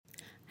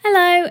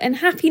Hello and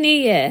Happy New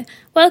Year!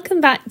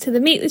 Welcome back to the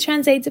Meet the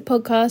Translator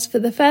podcast for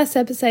the first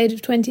episode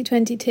of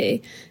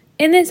 2022.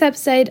 In this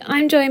episode,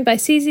 I'm joined by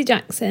Susie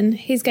Jackson,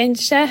 who's going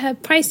to share her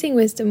pricing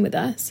wisdom with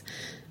us.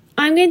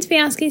 I'm going to be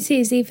asking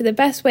Susie for the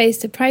best ways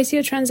to price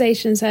your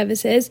translation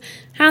services,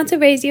 how to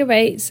raise your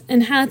rates,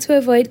 and how to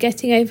avoid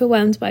getting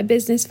overwhelmed by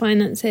business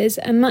finances,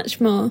 and much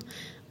more.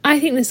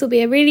 I think this will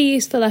be a really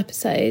useful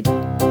episode.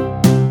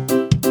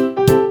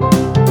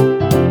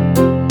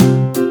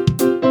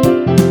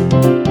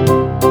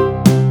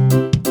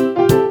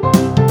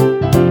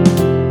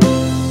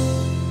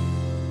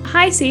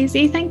 Hi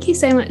Susie, thank you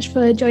so much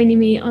for joining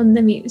me on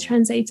the Meet the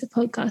Translator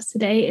podcast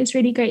today. It's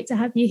really great to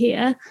have you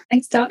here.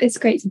 Thanks, Dot. It's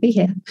great to be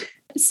here.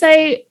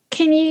 So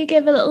can you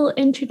give a little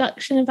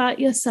introduction about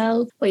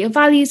yourself, what your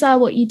values are,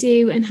 what you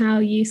do, and how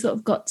you sort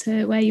of got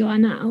to where you are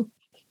now?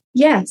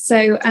 Yeah,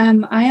 so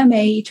I am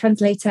a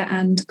translator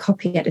and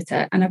copy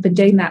editor, and I've been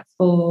doing that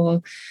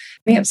for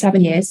coming up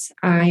 7 years.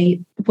 I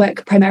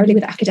work primarily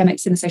with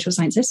academics in the social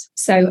sciences.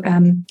 So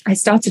I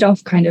started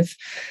off kind of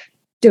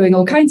doing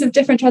all kinds of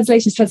different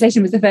translations.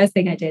 Translation was the first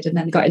thing I did, and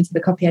then got into the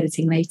copy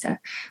editing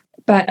later.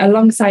 But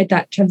alongside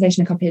that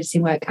translation and copy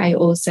editing work, I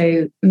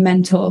also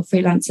mentor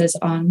freelancers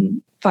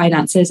on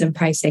finances and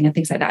pricing and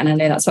things like that. And I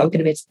know that's what I'm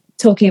going to be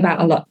talking about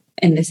a lot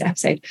in this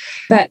episode.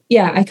 But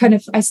yeah,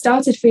 I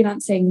started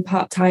freelancing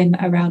part-time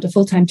around a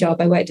full-time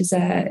job. I worked as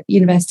a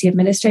university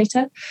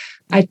administrator.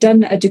 I'd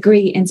done a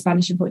degree in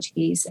Spanish and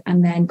Portuguese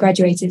and then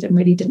graduated and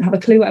really didn't have a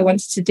clue what I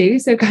wanted to do.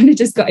 So kind of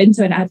just got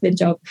into an admin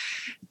job.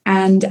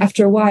 And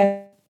after a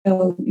while,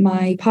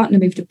 my partner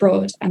moved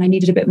abroad and I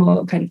needed a bit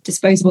more kind of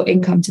disposable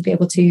income to be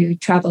able to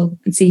travel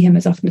and see him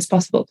as often as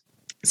possible.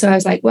 So I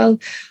was like, well,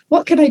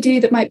 what can I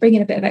do that might bring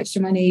in a bit of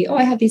extra money? Oh,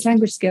 I have these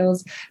language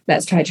skills.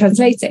 Let's try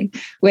translating,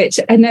 which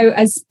I know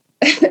as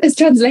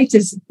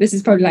translators, this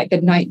is probably like the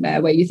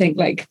nightmare where you think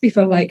like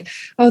people are like,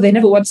 oh, they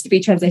never wanted to be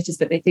translators,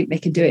 but they think they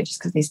can do it just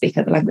because they speak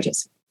other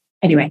languages.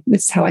 Anyway,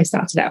 this is how I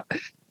started out.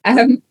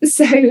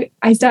 So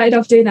I started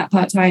off doing that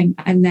part-time,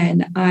 and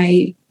then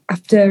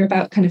after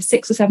about kind of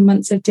 6 or 7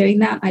 months of doing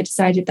that, I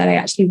decided that I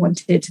actually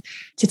wanted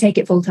to take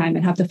it full time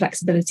and have the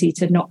flexibility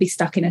to not be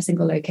stuck in a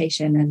single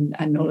location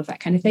and all of that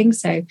kind of thing.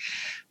 So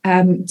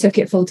took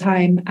it full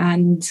time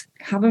and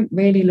haven't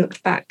really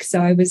looked back.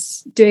 So I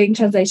was doing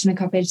translation and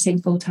copy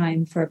editing full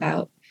time for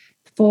about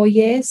 4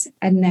 years.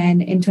 And then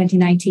in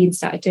 2019,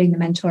 started doing the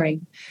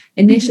mentoring,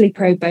 initially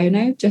pro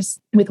bono, just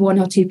with 1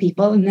 or 2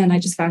 people. And then I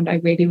just found I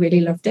really,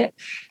 really loved it.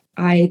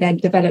 I then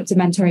developed a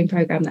mentoring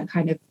program that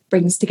kind of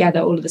brings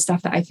together all of the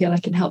stuff that I feel I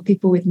can help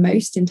people with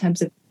most in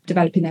terms of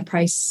developing their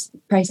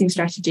pricing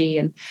strategy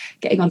and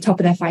getting on top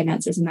of their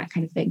finances and that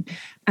kind of thing.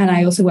 And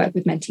I also work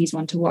with mentees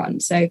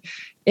one-to-one. So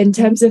in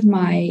terms of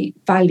my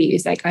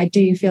values, like I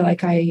do feel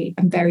like I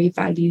am very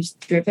values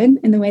driven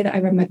in the way that I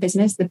run my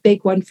business. The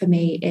big one for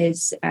me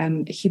is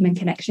human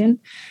connection.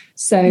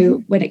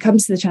 So when it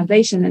comes to the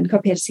translation and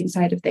copy editing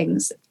side of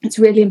things, it's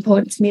really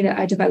important to me that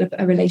I develop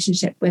a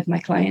relationship with my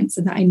clients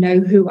and that I know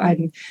who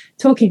I'm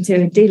talking to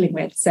and dealing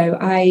with. So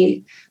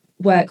I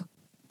work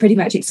pretty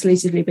much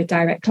exclusively with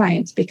direct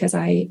clients because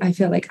I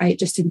feel like I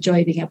just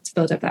enjoy being able to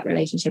build up that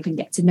relationship and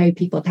get to know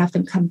people and have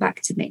them come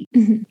back to me.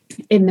 Mm-hmm.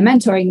 In the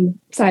mentoring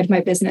side of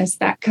my business,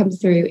 that comes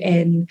through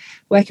in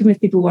working with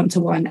people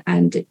one-to-one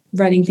and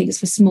running things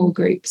for small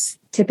groups.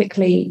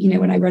 Typically,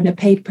 when I run a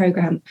paid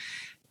program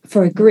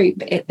for a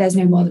group, there's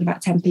no more than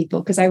about 10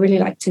 people because I really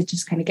like to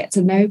just kind of get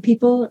to know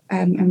people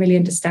and really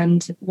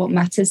understand what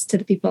matters to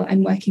the people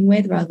I'm working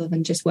with rather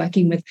than just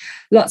working with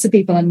lots of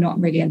people and not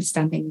really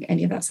understanding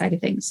any of that side of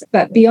things.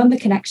 But beyond the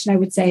connection, I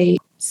would say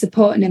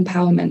support and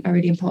empowerment are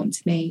really important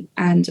to me.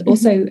 And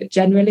also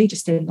generally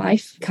just in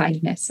life,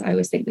 kindness. I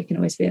always think we can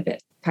always be a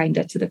bit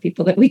kinder to the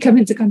people that we come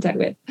into contact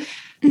with.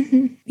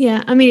 Mm-hmm.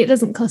 Yeah, I mean, it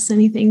doesn't cost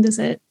anything, does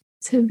it?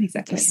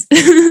 Exactly.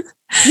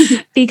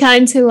 Be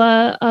kind to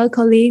our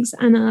colleagues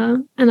and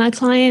our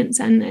clients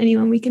and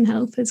anyone we can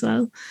help as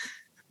well.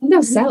 And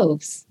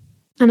ourselves.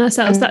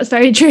 That's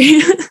very true.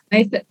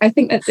 I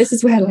think that this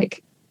is where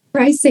like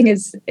pricing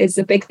is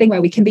a big thing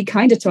where we can be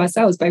kinder to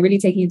ourselves by really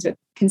taking into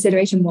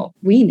consideration what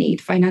we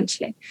need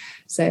financially.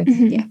 So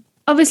yeah.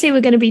 Obviously, we're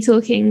going to be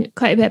talking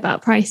quite a bit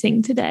about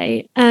pricing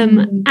today.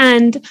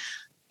 And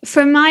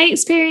from my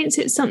experience,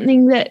 it's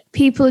something that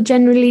people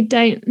generally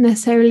don't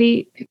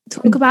necessarily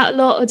talk about a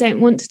lot or don't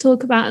want to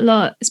talk about a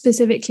lot,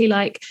 specifically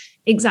like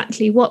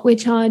exactly what we're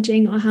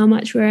charging or how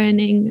much we're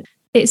earning.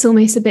 It's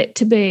almost a bit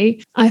taboo,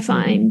 I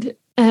find.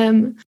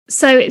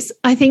 So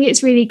I think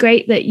it's really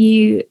great that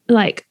you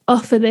like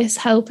offer this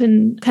help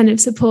and kind of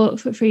support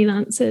for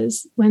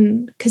freelancers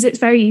because it's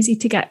very easy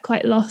to get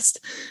quite lost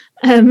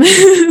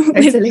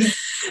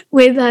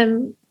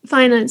with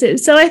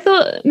finances. So I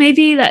thought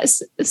maybe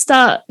let's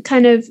start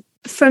kind of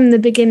from the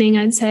beginning,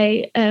 I'd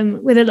say,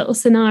 with a little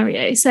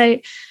scenario. So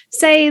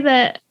say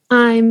that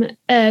I'm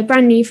a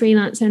brand new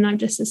freelancer and I've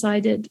just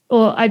decided,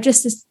 or I'm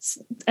just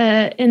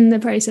in the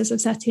process of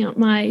setting up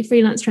my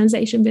freelance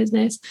translation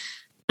business.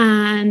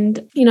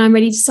 And, I'm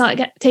ready to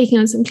start taking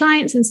on some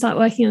clients and start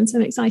working on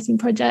some exciting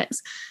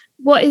projects.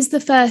 What is the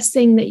first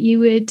thing that you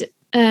would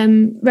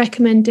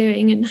recommend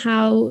doing, and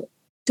how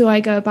do I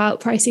go about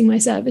pricing my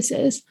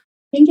services?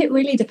 I think it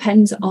really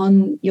depends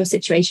on your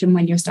situation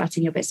when you're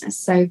starting your business.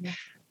 So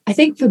I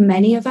think for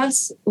many of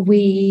us,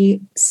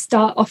 we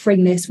start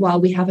offering this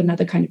while we have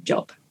another kind of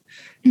job,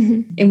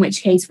 in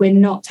which case we're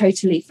not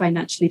totally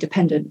financially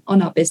dependent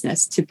on our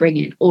business to bring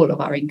in all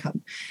of our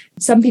income.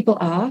 Some people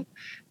are,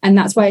 and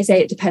that's why I say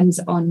it depends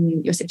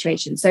on your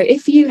situation. So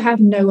if you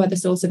have no other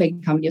source of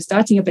income, you're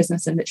starting your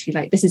business and literally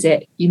like, this is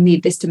it, you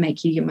need this to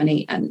make you your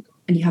money, and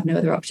you have no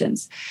other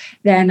options,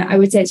 then I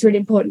would say it's really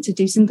important to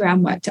do some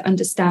groundwork to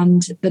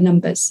understand the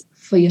numbers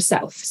for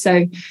yourself.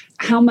 So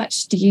how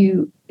much do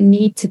you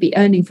need to be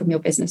earning from your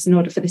business in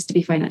order for this to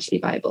be financially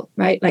viable,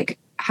 right? Like,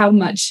 how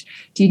much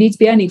do you need to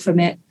be earning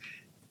from it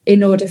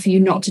in order for you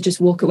not to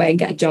just walk away and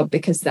get a job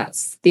because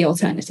that's the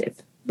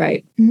alternative,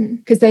 right?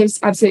 Because there's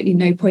absolutely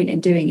no point in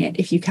doing it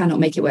if you cannot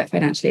make it work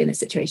financially in this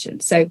situation.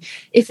 So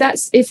if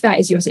that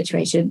is your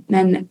situation,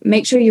 then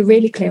make sure you're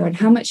really clear on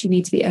how much you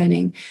need to be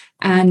earning,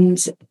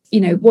 and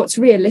what's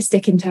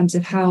realistic in terms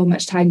of how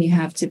much time you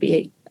have to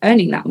be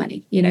earning that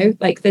money.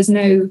 Like, there's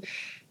no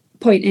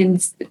point in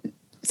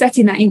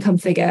setting that income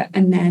figure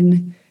and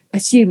then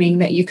assuming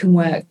that you can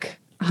work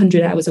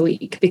 100 hours a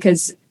week,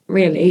 because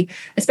really,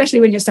 especially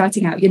when you're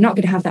starting out, you're not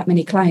going to have that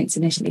many clients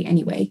initially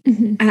anyway.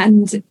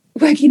 And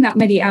working that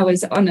many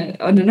hours on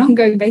an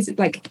ongoing basis,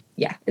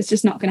 it's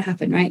just not going to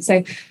happen, right?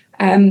 So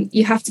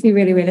you have to be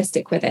really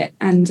realistic with it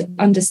and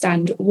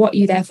understand what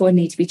you therefore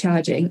need to be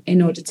charging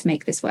in order to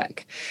make this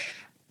work.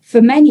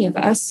 For many of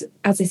us,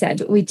 as I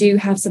said, we do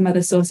have some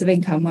other source of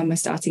income when we're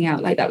starting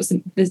out. Like, that was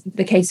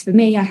the case for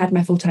me. I had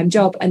my full-time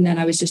job and then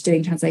I was just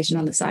doing translation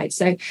on the side.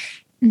 So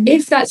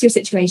if that's your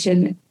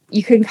situation,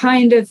 you can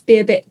kind of be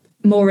a bit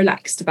more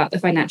relaxed about the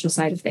financial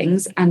side of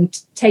things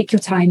and take your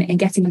time in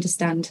getting to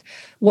understand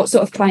what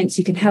sort of clients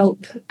you can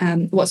help,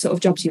 what sort of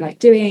jobs you like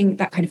doing,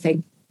 that kind of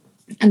thing.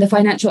 And the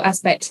financial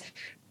aspect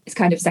is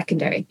kind of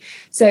secondary.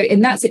 So in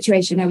that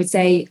situation, I would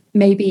say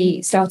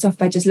maybe start off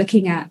by just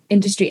looking at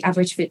industry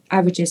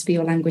averages for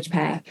your language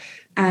pair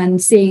and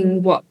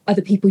seeing what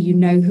other people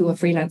who are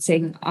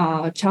freelancing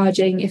are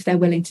charging, if they're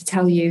willing to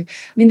tell you.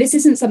 I mean, this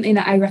isn't something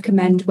that I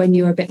recommend when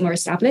you're a bit more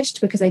established,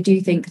 because I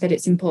do think that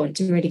it's important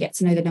to really get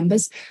to know the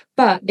numbers.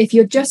 But if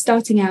you're just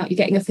starting out, you're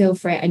getting a feel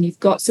for it and you've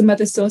got some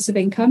other source of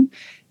income,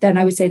 then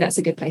I would say that's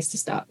a good place to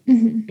start.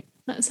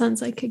 That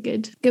sounds like a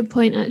good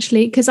point,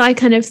 actually, because I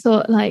kind of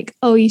thought like,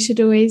 oh, you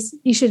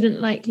shouldn't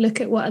like look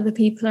at what other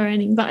people are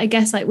earning. But I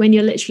guess like when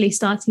you're literally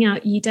starting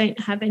out, you don't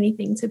have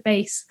anything to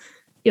base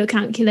your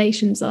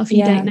calculations off.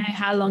 You don't know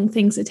how long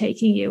things are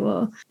taking you,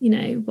 or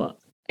what.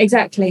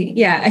 Exactly.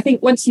 Yeah. I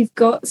think once you've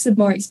got some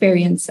more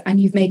experience and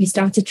you've maybe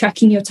started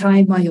tracking your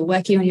time while you're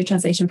working on your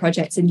translation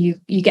projects, and you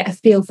get a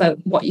feel for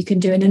what you can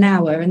do in an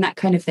hour and that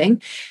kind of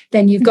thing,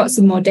 then you've got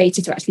some more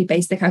data to actually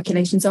base the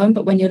calculations on.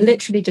 But when you're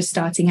literally just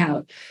starting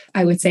out,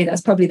 I would say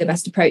that's probably the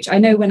best approach. I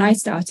know when I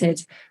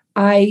started,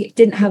 I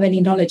didn't have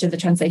any knowledge of the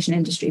translation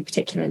industry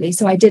particularly.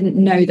 So I didn't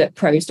know that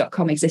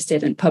prose.com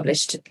existed and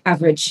published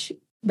average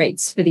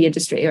rates for the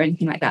industry or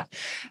anything like that.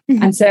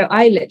 And so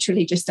I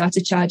literally just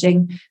started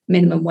charging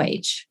minimum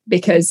wage,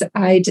 because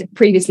I'd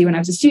previously, when I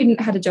was a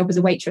student, had a job as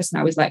a waitress,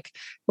 and I was like,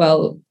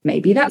 well,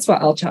 maybe that's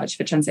what I'll charge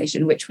for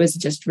translation, which was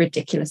just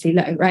ridiculously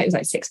low, right? It was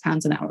like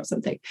 £6 an hour or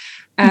something.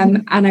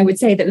 And I would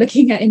say that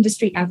looking at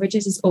industry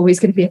averages is always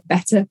going to be a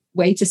better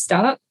way to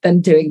start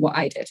than doing what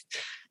I did.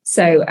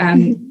 So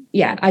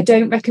I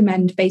don't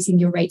recommend basing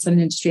your rates on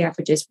industry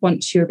averages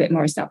once you're a bit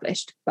more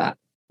established. But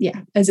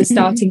yeah, as a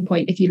starting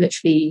point, if you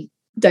literally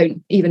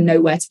don't even know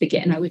where to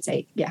begin, I would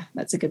say,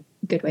 that's a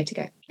good way to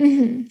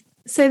go.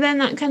 So then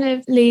that kind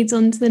of leads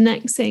on to the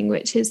next thing,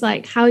 which is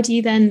like, how do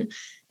you then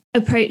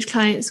approach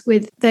clients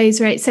with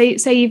those rates? So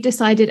say you've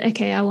decided,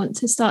 okay, I want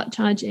to start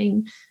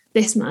charging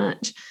this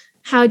much.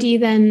 How do you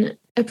then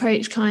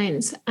approach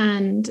clients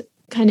and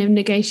kind of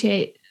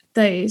negotiate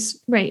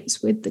those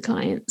rates with the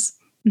clients?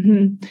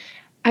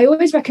 I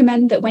always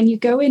recommend that when you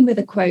go in with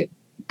a quote,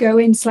 go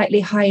in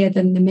slightly higher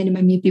than the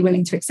minimum you'd be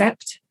willing to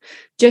accept,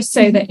 just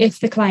so that if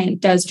the client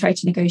does try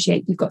to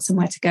negotiate, you've got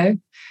somewhere to go.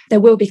 There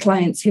will be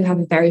clients who have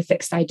a very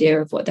fixed idea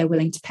of what they're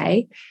willing to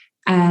pay,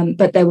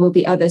 but there will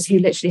be others who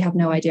literally have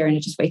no idea and are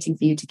just waiting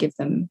for you to give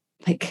them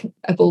like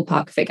a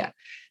ballpark figure.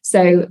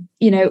 So,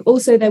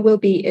 also there will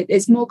be,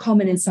 it's more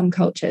common in some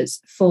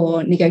cultures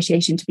for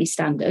negotiation to be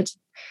standard.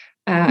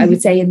 I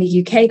would say in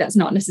the UK, that's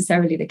not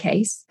necessarily the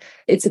case.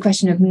 It's a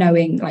question of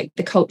knowing like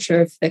the culture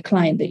of the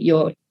client that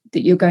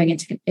you're going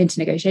into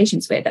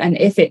negotiations with. And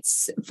if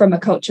it's from a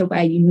culture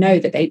where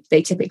that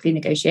they typically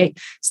negotiate,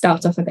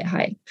 start off a bit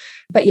high.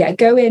 But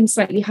go in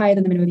slightly higher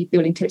than the minimum you'd be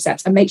willing to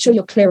accept, and make sure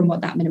you're clear on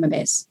what that minimum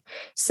is.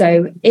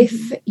 So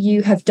if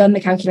you have done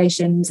the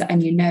calculations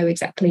and you know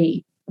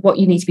exactly what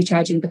you need to be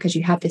charging because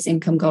you have this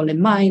income goal in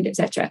mind,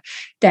 etc.,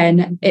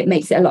 then it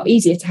makes it a lot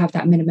easier to have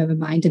that minimum in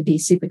mind and be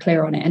super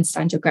clear on it and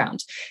stand your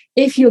ground.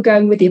 If you're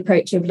going with the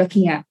approach of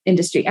looking at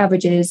industry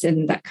averages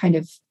and that kind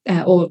of,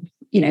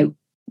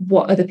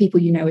 what other people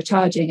are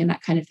charging and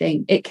that kind of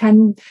thing, it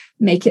can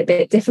make it a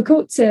bit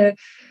difficult to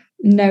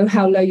know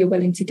how low you're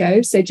willing to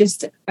go. So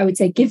just, I would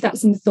say, give that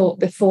some thought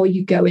before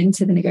you go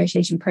into the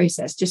negotiation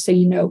process, just so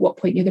you know at what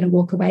point you're going to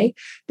walk away.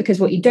 Because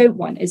what you don't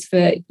want is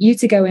for you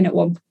to go in at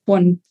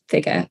one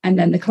figure and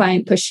then the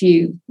client push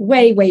you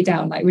way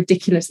down, like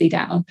ridiculously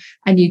down,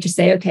 and you just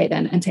say, okay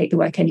then, and take the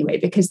work anyway,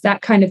 because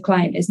that kind of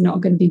client is not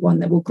going to be one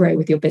that will grow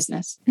with your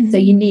business. So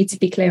you need to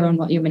be clear on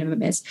what your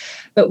minimum is.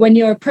 But when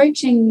you're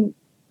approaching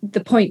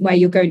the point where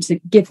you're going to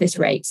give this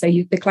rate, so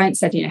the client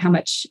said, how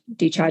much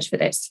do you charge for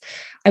this?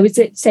 I would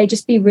say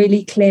just be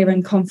really clear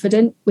and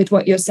confident with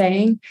what you're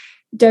saying.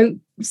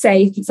 Don't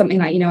say something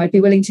like, I'd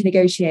be willing to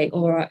negotiate,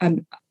 or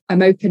I'm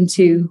open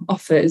to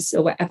offers,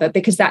 or whatever,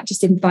 because that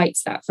just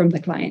invites that from the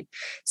client.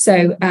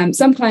 So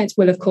some clients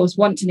will, of course,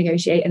 want to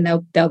negotiate, and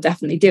they'll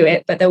definitely do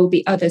it, but there will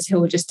be others who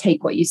will just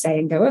take what you say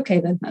and go, okay,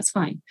 then that's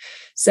fine.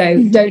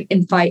 So don't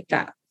invite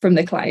that from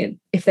the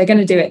client. If they're going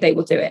to do it, they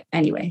will do it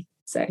anyway.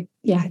 So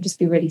yeah, just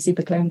be really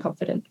super clear and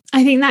confident.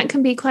 I think that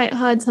can be quite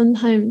hard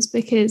sometimes,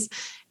 because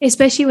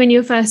especially when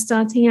you're first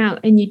starting out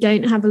and you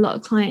don't have a lot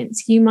of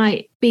clients, you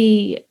might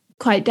be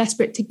quite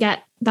desperate to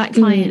get that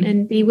client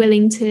and be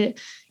willing to,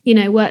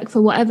 work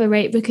for whatever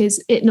rate,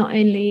 because it not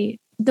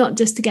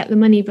just to get the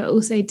money, but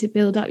also to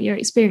build up your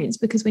experience.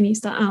 Because when you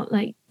start out,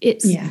 like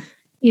it's,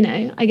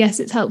 I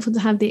guess it's helpful to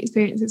have the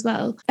experience as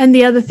well. And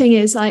the other thing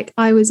is, like,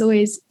 I was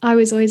always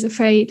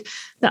afraid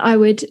that I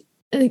would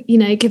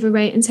give a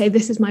rate and say,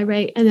 this is my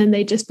rate, and then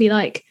they'd just be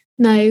like,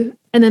 no,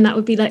 and then that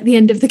would be like the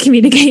end of the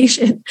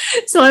communication.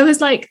 So I was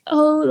like,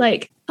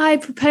 I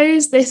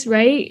proposed this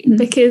rate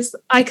because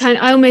I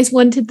almost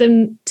wanted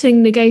them to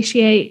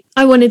negotiate.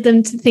 I wanted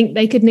them to think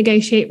they could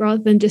negotiate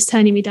rather than just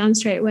turning me down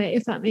straight away,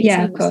 if that makes sense.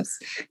 Yeah, of course.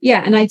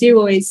 Yeah, and I do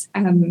always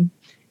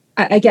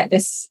I get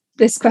this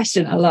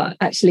question a lot,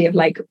 actually, of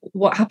like,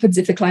 what happens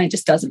if the client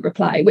just doesn't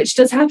reply, which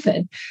does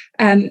happen.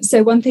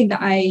 So one thing that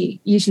I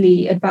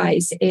usually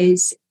advise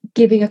is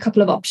giving a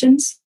couple of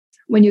options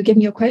when you're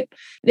giving your quote.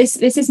 This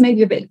is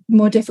maybe a bit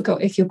more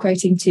difficult if you're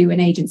quoting to an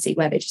agency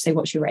where they just say,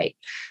 what's your rate?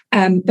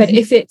 But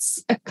if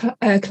it's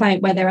a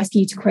client where they're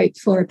asking you to quote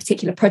for a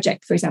particular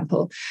project, for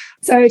example,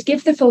 so I would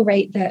give the full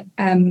rate that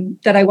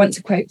I want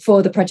to quote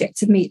for the project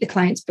to meet the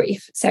client's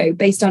brief. So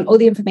based on all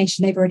the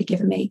information they've already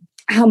given me,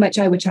 how much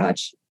I would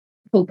charge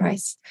full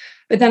price.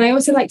 But then I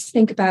also like to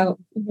think about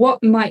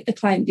what might the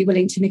client be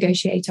willing to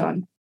negotiate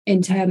on,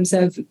 in terms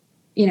of,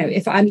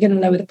 if I'm going to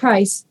lower the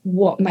price,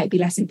 what might be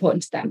less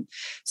important to them.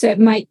 So it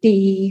might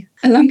be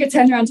a longer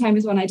turnaround time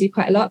is one I do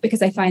quite a lot,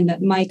 because I find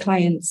that my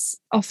clients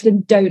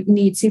often don't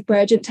need super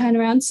urgent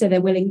turnaround. So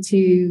they're willing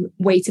to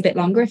wait a bit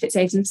longer if it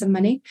saves them some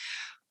money.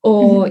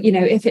 Or,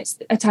 if it's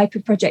a type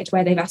of project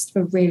where they've asked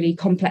for really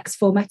complex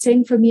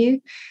formatting from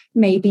you,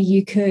 maybe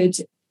you could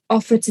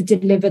offer to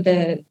deliver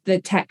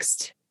the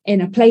text in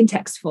a plain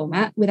text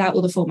format without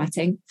all the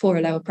formatting for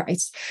a lower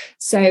price.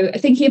 So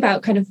thinking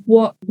about kind of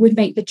what would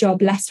make the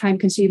job less time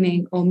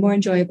consuming or more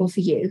enjoyable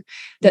for you,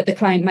 that the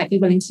client might be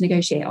willing to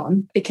negotiate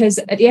on. Because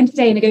at the end of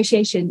the day,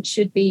 negotiation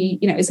should be,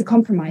 it's a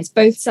compromise.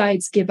 Both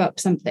sides give up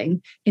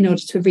something in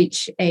order to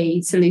reach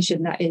a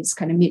solution that is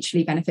kind of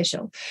mutually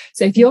beneficial.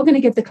 So if you're going to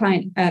give the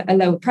client a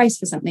lower price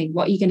for something,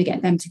 what are you going to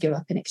get them to give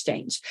up in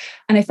exchange?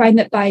 And I find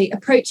that by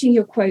approaching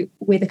your quote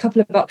with a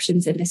couple of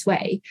options in this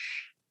way,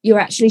 you're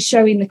actually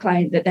showing the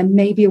client that there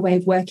may be a way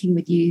of working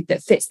with you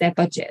that fits their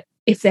budget,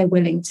 if they're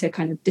willing to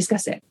kind of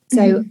discuss it.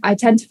 So I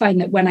tend to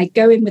find that when I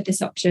go in with this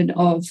option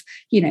of,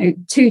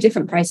 2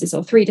 different prices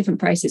or 3 different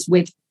prices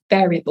with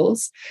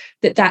variables,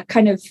 that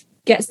kind of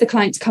gets the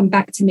client to come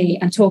back to me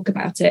and talk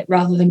about it,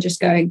 rather than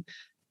just going,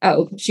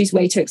 oh, she's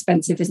way too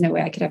expensive, there's no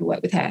way I could ever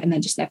work with her, and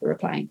then just never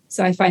replying.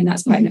 So I find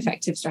that's quite an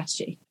effective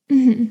strategy.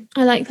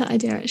 I like that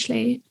idea,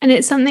 actually. And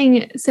it's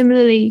something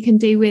similarly you can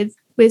do with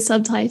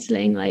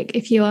subtitling. Like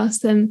if you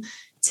ask them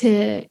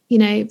to,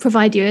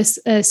 provide you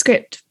a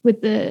script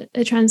with a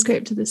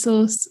transcript of the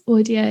source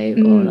audio,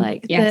 or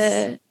like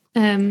a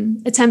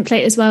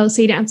template as well,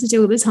 so you don't have to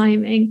do all the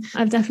timing.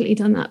 I've definitely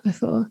done that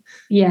before.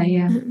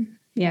 Yeah,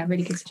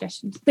 really good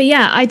suggestions. But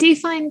yeah, I do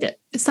find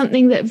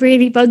something that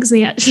really bugs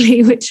me,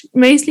 actually, which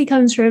mostly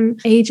comes from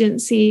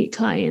agency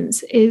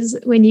clients, is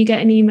when you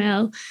get an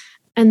email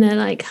and they're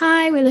like,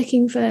 hi, we're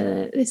looking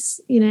for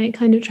this,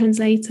 kind of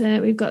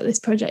translator. We've got this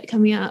project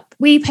coming up.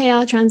 We pay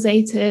our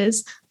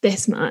translators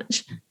this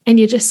much. And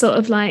you're just sort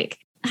of like,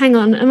 hang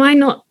on, am I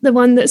not the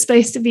one that's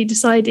supposed to be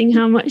deciding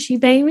how much you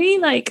pay me?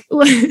 Like,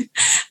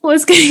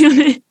 what's going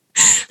on?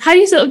 How do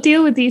you sort of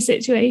deal with these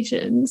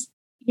situations?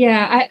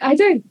 Yeah, I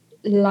don't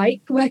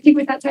like working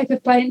with that type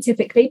of client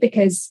typically,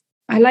 because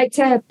I like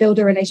to build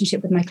a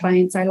relationship with my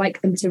clients. I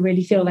like them to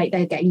really feel like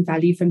they're getting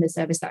value from the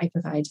service that I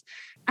provide.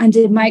 And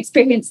in my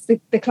experience,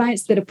 the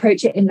clients that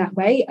approach it in that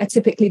way are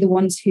typically the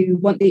ones who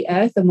want the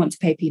earth and want to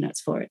pay peanuts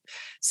for it.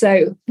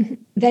 So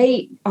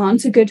they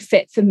aren't a good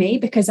fit for me,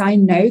 because I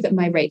know that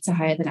my rates are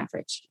higher than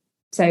average.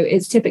 So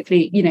it's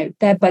typically,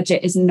 their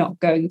budget is not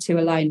going to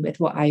align with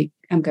what I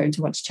am going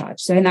to want to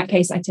charge. So in that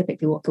case, I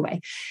typically walk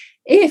away.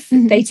 If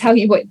they tell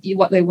you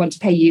what they want to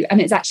pay you, and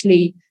it's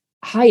actually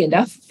high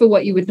enough for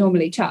what you would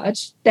normally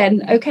charge,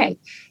 then okay.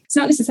 it's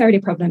not necessarily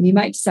a problem. You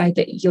might decide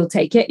that you'll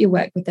take it, you'll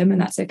work with them,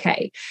 and that's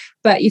okay.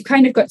 But you've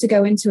kind of got to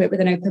go into it with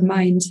an open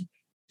mind,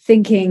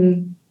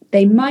 thinking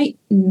they might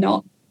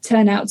not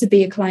turn out to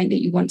be a client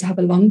that you want to have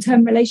a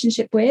long-term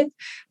relationship with.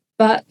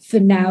 But for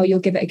now, you'll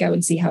give it a go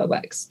and see how it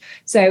works.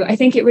 So I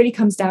think it really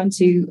comes down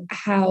to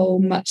how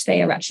much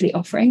they are actually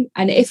offering.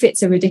 And if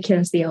it's a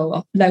ridiculously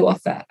low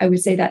offer, I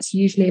would say that's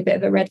usually a bit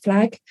of a red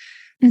flag.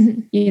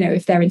 Mm-hmm.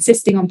 If they're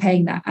insisting on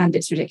paying that and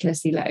it's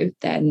ridiculously low,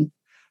 then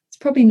it's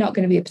probably not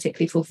going to be a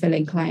particularly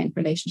fulfilling client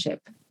relationship.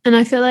 And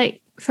I feel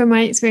like from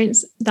my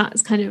experience,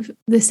 that's kind of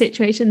the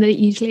situation that it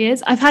usually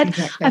is. I've had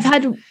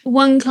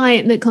one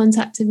client that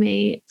contacted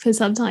me for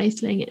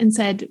subtitling and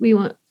said, we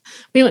want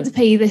to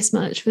pay you this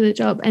much for the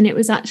job. And it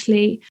was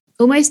actually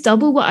almost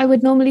double what I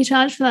would normally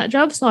charge for that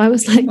job. So I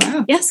was like,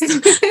 wow. yes,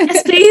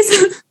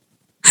 please.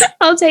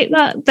 I'll take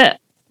that. But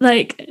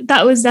like,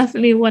 that was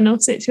definitely a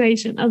one-off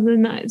situation. Other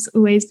than that, it's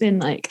always been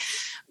like,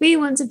 we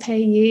want to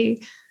pay you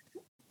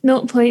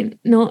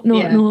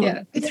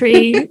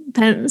 0.0003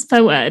 pence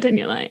per word. And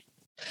you're like,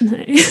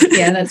 no.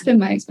 Yeah, that's been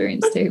my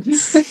experience too.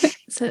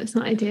 So it's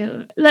not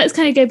ideal. Let's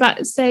kind of go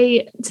back,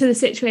 say, to the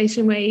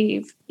situation where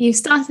you've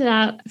started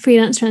out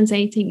freelance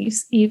translating,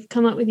 you've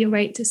come up with your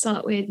rate to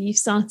start with, you've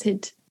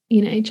started,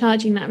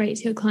 charging that rate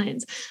to your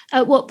clients.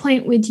 At what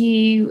point would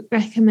you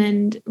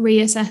recommend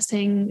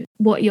reassessing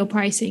what you're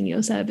pricing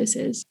your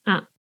services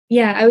at?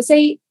 Yeah, I would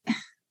say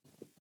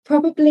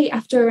probably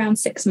after around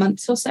 6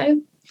 months or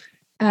so,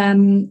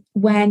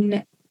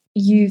 when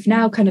you've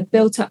now kind of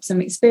built up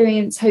some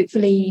experience.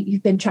 Hopefully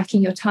you've been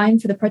tracking your time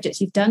for the projects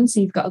you've done,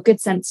 so you've got a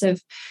good sense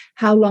of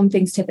how long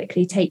things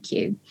typically take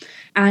you,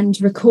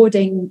 and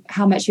recording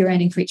how much you're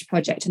earning for each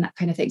project and that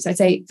kind of thing. So I'd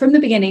say from the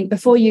beginning,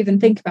 before you even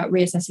think about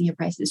reassessing your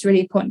prices, it's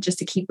really important just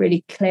to keep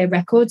really clear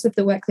records of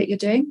the work that you're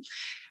doing.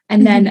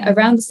 And then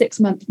around the 6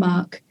 month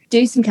mark,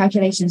 do some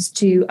calculations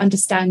to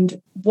understand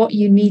what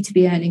you need to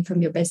be earning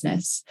from your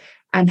business,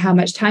 and how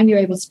much time you're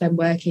able to spend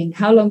working,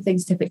 how long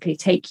things typically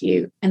take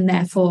you, and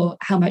therefore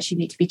how much you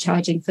need to be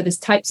charging for the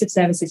types of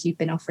services you've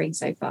been offering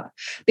so far.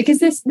 Because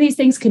these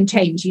things can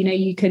change.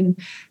 You can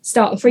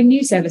start offering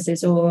new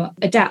services or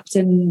adapt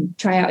and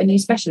try out a new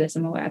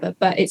specialism or whatever.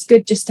 But it's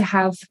good just to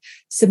have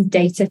some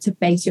data to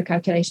base your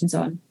calculations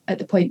on at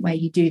the point where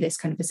you do this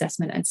kind of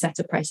assessment and set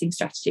a pricing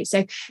strategy.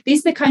 So these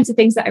are the kinds of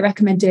things that I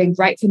recommend doing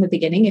right from the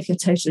beginning if you're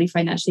totally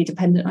financially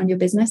dependent on your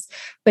business.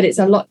 But it's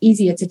a lot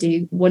easier to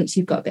do once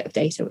you've got a bit of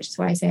data, which is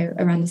why I say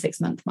around the 6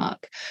 month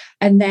mark.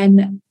 And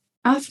then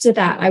after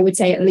that, I would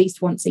say at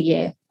least once a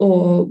year,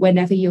 or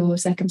whenever your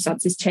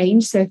circumstances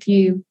change. So if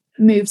you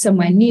move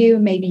somewhere new,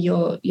 maybe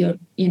your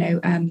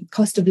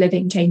cost of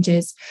living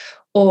changes,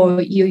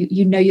 or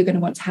you're going to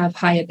want to have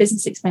higher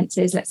business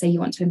expenses. Let's say you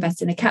want to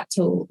invest in a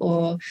capital,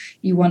 or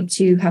you want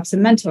to have some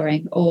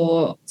mentoring,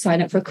 or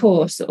sign up for a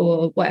course,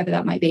 or whatever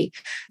that might be.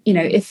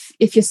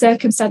 If your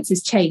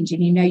circumstances change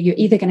and you're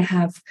either going to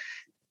have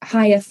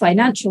higher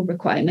financial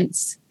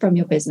requirements from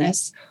your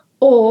business,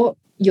 or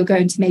you're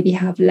going to maybe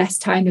have less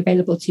time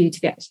available to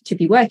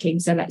be working.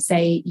 So let's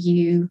say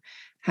you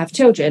have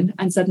children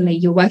and suddenly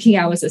your working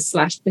hours are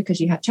slashed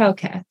because you have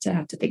childcare to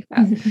have to think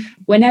about.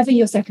 Whenever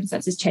your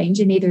circumstances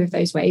change in either of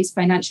those ways,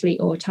 financially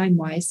or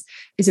time-wise,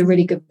 is a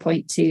really good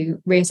point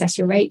to reassess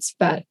your rates.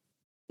 But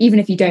even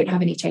if you don't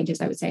have any changes,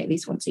 I would say at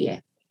least once a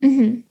year.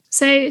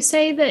 So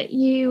say that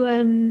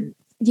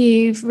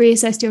you've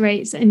reassessed your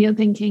rates and you're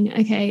thinking,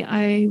 okay,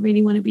 I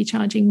really want to be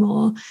charging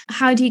more.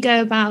 How do you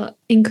go about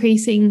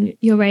increasing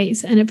your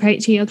rates and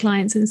approaching your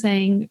clients and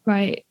saying,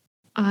 right,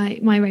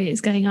 my rate is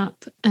going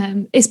up,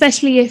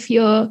 especially if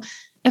you're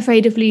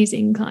afraid of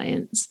losing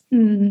clients?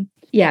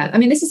 Yeah, I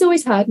mean, this is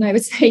always hard. And I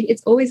would say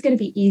it's always going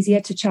to be easier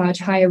to charge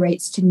higher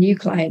rates to new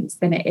clients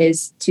than it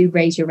is to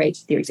raise your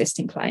rates with your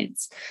existing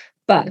clients.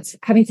 But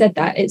having said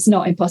that, it's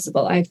not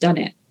impossible. I've done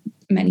it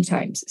many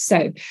times.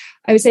 So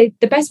I would say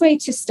the best way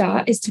to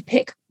start is to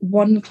pick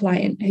one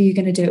client who you're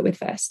going to do it with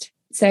first.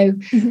 So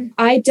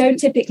I don't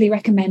typically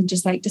recommend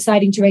just like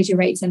deciding to raise your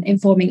rates and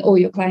informing all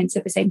your clients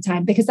at the same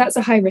time, because that's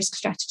a high risk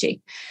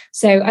strategy.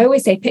 So I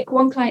always say pick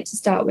one client to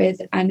start with,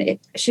 and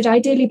it should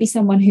ideally be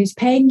someone who's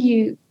paying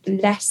you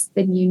less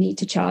than you need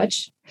to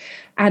charge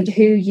and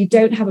who you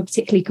don't have a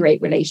particularly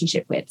great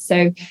relationship with.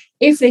 So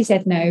if they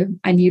said no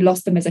and you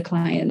lost them as a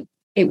client,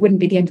 it wouldn't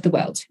be the end of the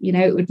world.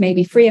 It would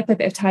maybe free up a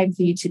bit of time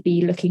for you to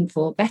be looking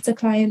for better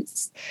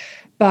clients.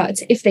 But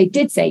if they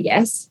did say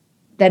yes,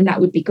 then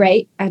that would be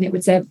great. And it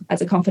would serve as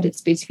a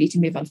confidence boost for you to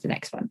move on to the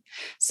next one.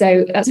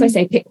 So that's why I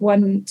say pick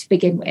one to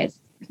begin with.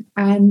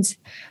 And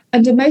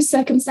under most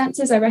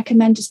circumstances, I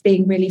recommend just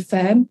being really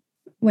firm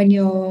when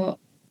you're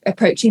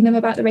approaching them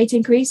about the rate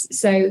increase.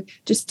 So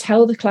just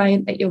tell the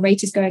client that your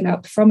rate is going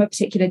up from a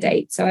particular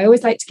date. So I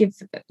always like to give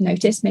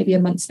notice, maybe a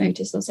month's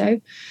notice or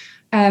so.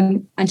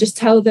 And just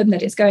tell them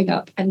that it's going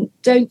up, and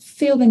don't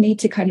feel the need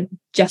to kind of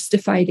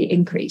justify the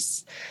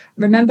increase.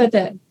 Remember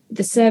that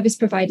the service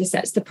provider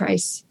sets the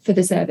price for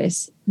the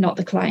service, not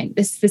the client.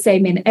 This is the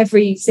same in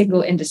every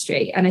single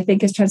industry. And I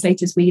think as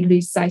translators, we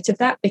lose sight of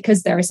that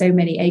because there are so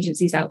many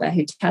agencies out there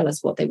who tell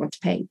us what they want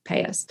to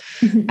pay us.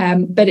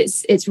 But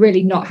it's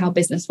really not how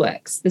business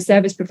works. The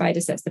service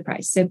provider sets the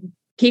price. So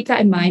keep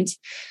that in mind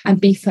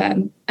and be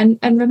firm. And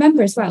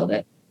remember as well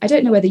that I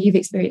don't know whether you've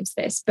experienced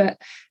this,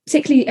 but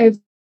particularly over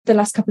the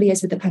last couple of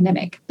years with the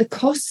pandemic, the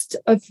cost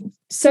of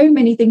so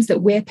many things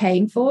that we're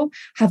paying for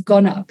have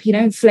gone up,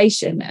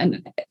 inflation.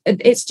 And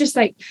it's just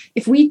like,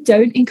 if we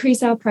don't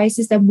increase our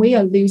prices, then we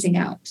are losing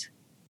out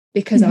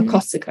because our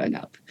costs are going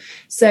up.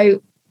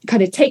 So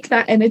kind of take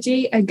that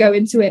energy and go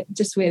into it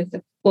just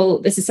with, well,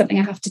 this is something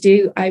I have to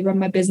do. I run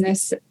my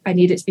business. I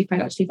need it to be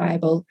financially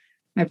viable.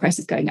 My price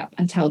is going up,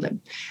 and tell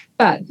them.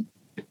 But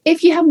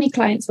if you have any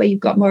clients where you've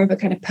got more of a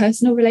kind of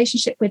personal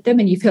relationship with them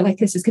and you feel like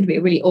this is going to be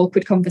a really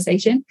awkward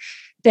conversation,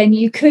 then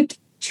you could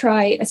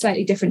try a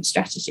slightly different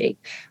strategy,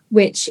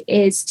 which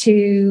is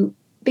to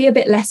be a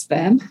bit less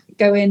firm,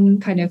 go in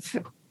kind of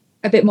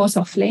a bit more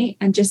softly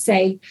and just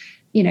say,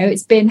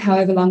 it's been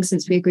however long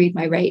since we agreed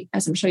my rate.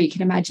 As I'm sure you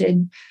can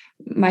imagine,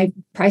 my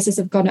prices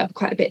have gone up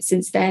quite a bit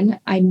since then.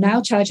 I'm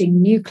now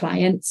charging new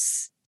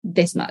clients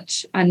this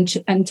much, and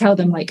tell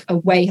them like a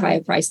way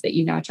higher price that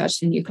you now charge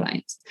to new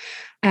clients.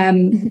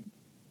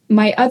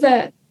 My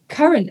other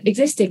current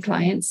existing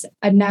clients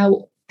are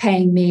now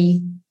paying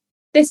me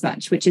this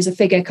much, which is a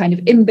figure kind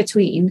of in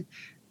between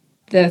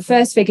the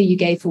first figure you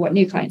gave for what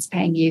new clients are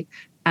paying you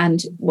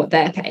and what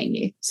they're paying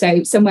you.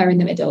 So somewhere in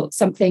the middle,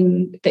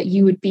 something that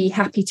you would be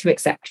happy to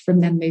accept from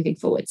them moving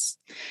forwards.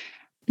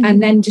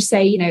 And then just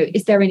say,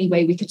 is there any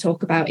way we could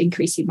talk about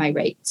increasing my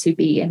rate to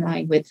be in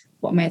line with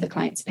what my other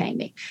clients are paying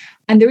me?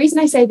 And the reason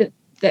I say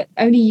that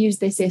only use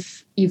this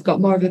if you've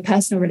got more of a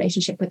personal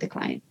relationship with the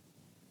client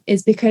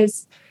is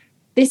because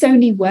this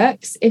only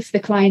works if the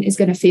client is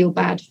going to feel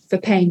bad for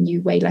paying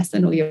you way less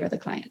than all your other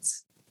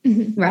clients,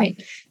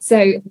 right?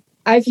 So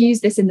I've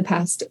used this in the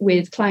past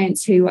with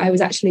clients who I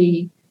was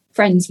actually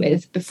friends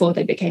with before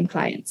they became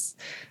clients.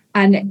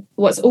 And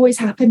what's always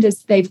happened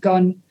is they've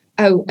gone,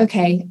 oh,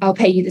 okay, I'll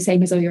pay you the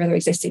same as all your other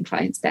existing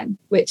clients then,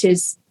 which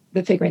is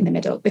the figure in the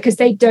middle, because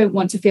they don't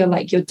want to feel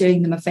like you're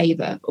doing them a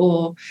favor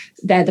or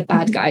they're the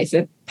bad guy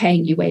for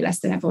paying you way less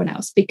than everyone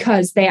else,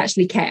 because they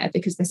actually care,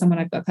 because they're someone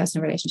I've got a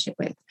personal relationship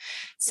with.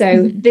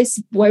 So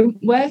this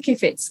won't work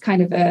if it's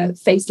kind of a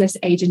faceless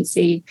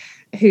agency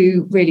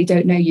who really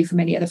don't know you from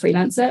any other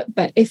freelancer.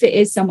 But if it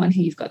is someone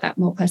who you've got that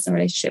more personal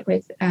relationship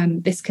with,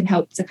 this can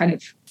help to kind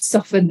of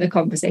soften the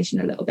conversation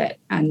a little bit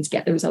and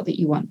get the result that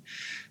you want.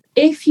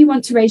 If you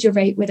want to raise your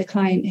rate with a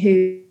client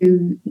who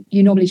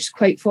you normally just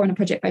quote for on a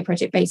project by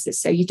project basis,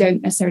 so you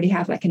don't necessarily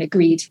have like an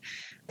agreed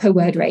per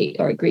word rate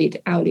or agreed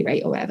hourly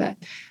rate or whatever,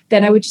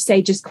 then I would just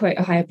say just quote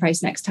a higher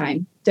price next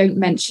time. Don't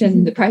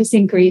mention the price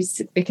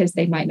increase because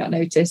they might not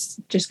notice.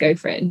 Just go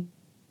for it and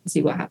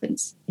see what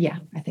happens. Yeah,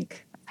 I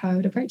think that's how I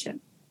would approach it.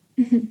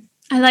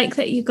 I like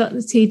that you've got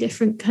the two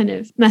different kind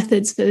of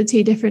methods for the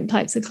two different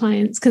types of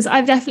clients, because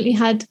I've definitely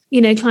had,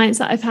 clients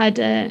that I've had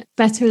a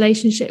better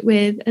relationship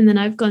with, and then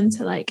I've gone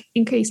to like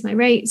increase my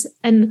rates,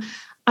 and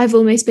I've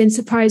almost been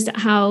surprised at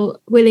how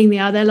willing they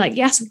are. They're like,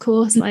 yes, of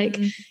course, like,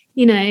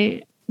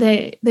 they've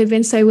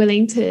been so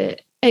willing to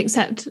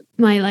accept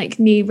my like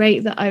new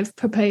rate that I've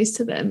proposed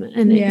to them,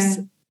 and it's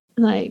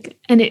like,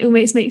 and it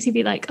almost makes you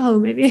be like, oh,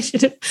 maybe I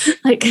should have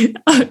like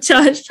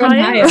charged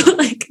higher. Or,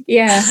 like,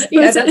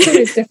 that's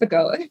always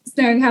difficult. It's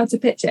knowing how to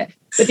pitch it.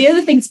 But the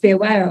other thing to be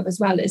aware of as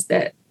well is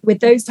that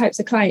with those types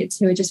of clients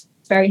who are just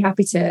very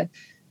happy to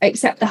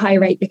accept the high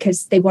rate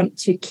because they want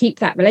to keep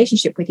that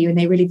relationship with you and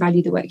they really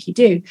value the work you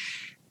do,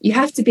 you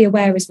have to be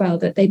aware as well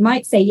that they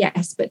might say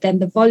yes, but then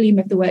the volume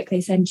of the work they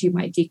send you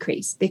might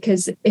decrease,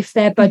 because if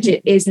their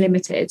budget is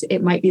limited,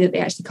 it might be that they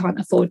actually can't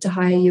afford to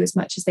hire you as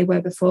much as they were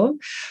before,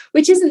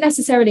 which isn't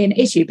necessarily an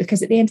issue,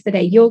 because at the end of the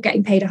day, you're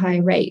getting paid a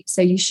higher rate.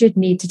 So you should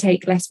need to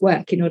take less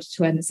work in order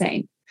to earn the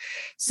same.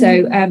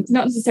 So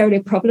not necessarily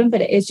a problem,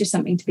 but it is just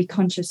something to be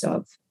conscious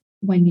of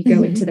when you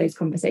go into those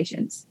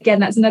conversations. Again,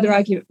 that's another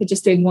argument for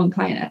just doing one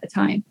client at a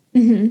time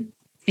in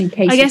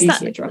case you do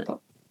see a drop off.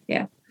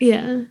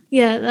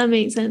 Yeah, that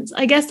makes sense.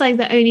 I guess like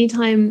the only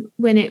time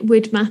when it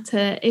would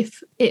matter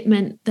if it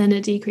meant then a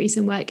decrease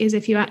in work is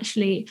if you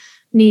actually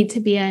need to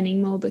be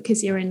earning more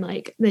because you're in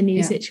like the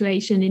new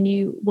situation and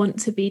you want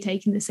to be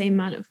taking the same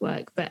amount of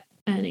work but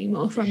earning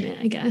more from it,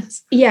 I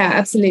guess. Yeah,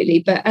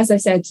 absolutely. But as I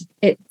said,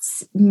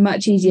 it's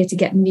much easier to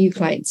get new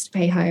clients to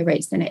pay higher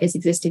rates than it is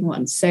existing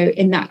ones. So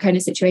in that kind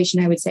of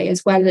situation, I would say,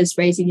 as well as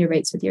raising your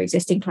rates with your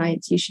existing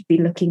clients, you should be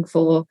looking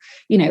for,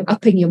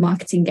 upping your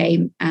marketing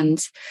game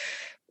and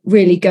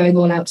really going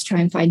all out to try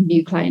and find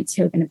new clients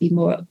who are going to be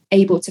more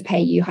able to pay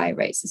you higher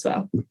rates as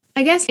well.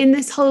 I guess in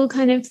this whole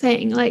kind of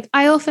thing, like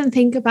I often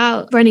think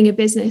about running a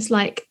business,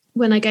 like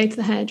when I go to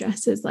the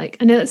hairdressers, like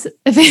I know that's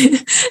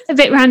a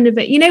bit random,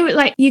 but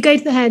like you go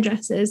to the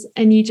hairdressers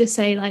and you just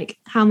say like,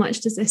 how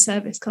much does this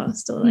service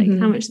cost? Or like,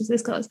 how much does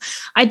this cost?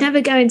 I'd never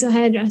go into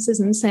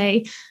hairdressers and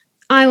say,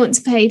 I want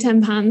to pay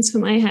 £10 for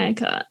my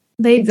haircut.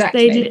 They'd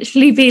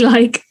literally be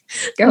like,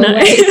 go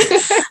away.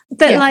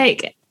 But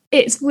like,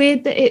 it's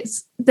weird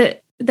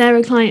that there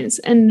are clients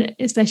and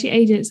especially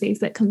agencies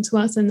that come to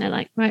us and they're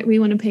like, right, we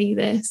want to pay you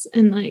this.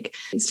 And like,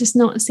 it's just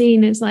not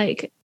seen as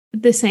like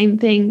the same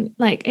thing.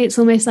 Like, it's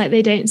almost like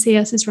they don't see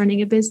us as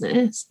running a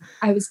business.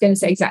 I was going to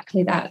say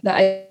exactly that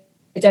I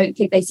don't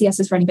think they see us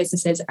as running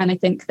businesses. And I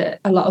think that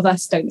a lot of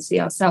us don't see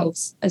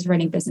ourselves as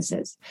running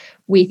businesses.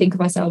 We think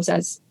of ourselves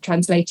as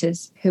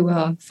translators who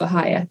are for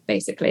hire,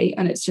 basically.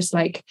 And it's just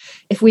like,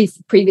 if we've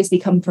previously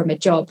come from a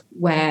job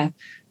where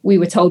we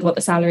were told what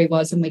the salary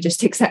was and we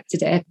just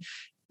accepted it,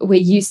 we're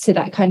used to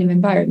that kind of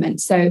environment.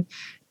 So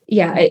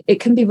yeah, it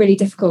can be really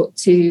difficult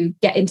to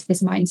get into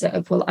this mindset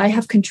of, well, I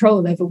have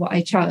control over what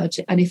I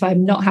charge. And if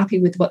I'm not happy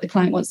with what the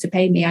client wants to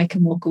pay me, I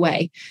can walk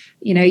away.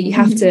 You know, you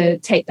have to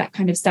take that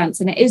kind of stance.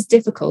 And it is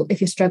difficult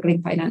if you're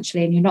struggling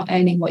financially and you're not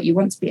earning what you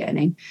want to be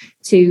earning,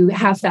 to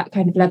have that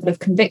kind of level of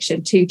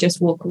conviction to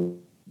just walk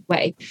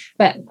away.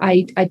 But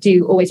I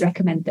do always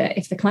recommend that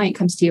if the client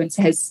comes to you and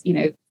says, you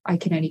know, I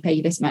can only pay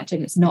you this much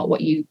and it's not what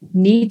you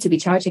need to be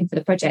charging for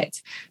the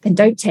project, then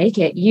don't take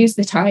it. Use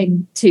the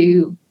time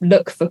to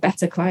look for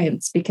better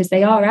clients, because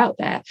they are out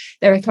there.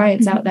 There are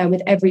clients out there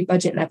with every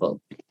budget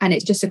level, and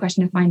it's just a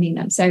question of finding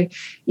them. So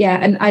yeah,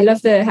 and I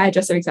love the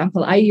hairdresser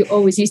example. I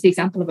always use the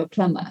example of a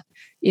plumber.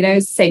 You know,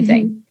 same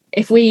thing.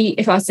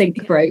 If our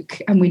sink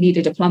broke and we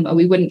needed a plumber,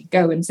 we wouldn't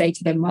go and say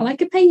to them, well, I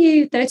could pay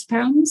you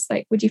 £30.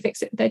 Like, would you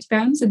fix it for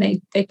 £30?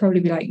 And they'd probably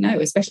be like, no,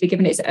 especially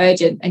given it's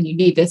urgent and you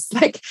need this.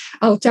 Like,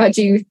 I'll charge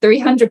you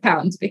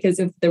 £300 because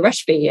of the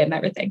rush fee and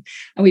everything.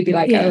 And we'd be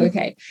like, oh,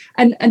 okay.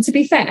 And to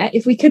be fair,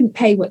 if we couldn't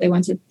pay what they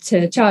wanted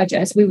to charge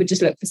us, we would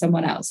just look for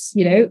someone else.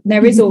 You know,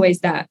 there is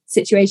always that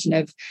situation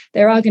of,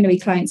 there are going to be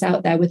clients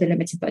out there with a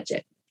limited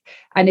budget.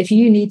 And if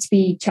you need to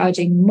be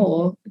charging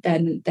more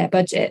than their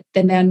budget,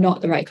 then they're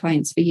not the right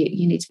clients for you.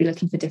 You need to be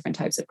looking for different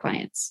types of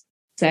clients.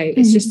 So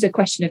it's just a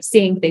question of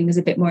seeing things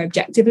a bit more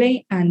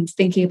objectively and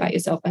thinking about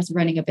yourself as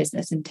running a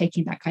business and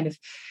taking that kind of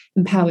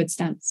empowered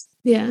stance.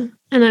 Yeah.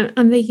 And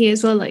I'm thinking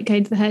as well, like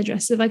going to the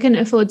hairdresser. If I couldn't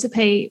afford to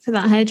pay for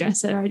that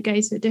hairdresser, I'd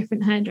go to a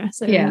different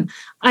hairdresser. Yeah. And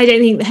I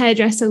don't think the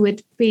hairdresser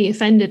would be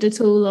offended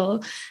at all, or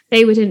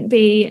they wouldn't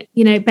be,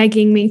 you know,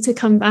 begging me to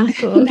come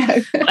back or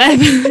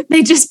whatever.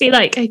 They'd just be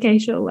like, okay,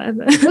 sure,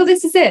 whatever. Well,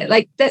 this is it.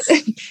 Like,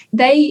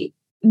 they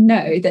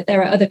know that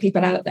there are other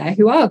people out there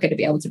who are going to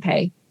be able to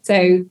pay.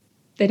 So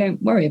they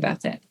don't worry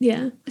about it.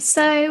 Yeah.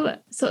 So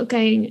sort of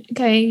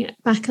going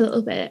back a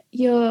little bit,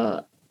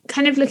 you're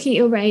kind of looking at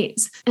your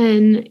rates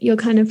and you're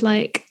kind of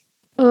like,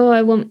 oh,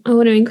 I want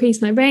to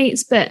increase my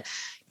rates, but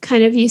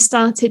kind of you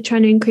started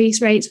trying to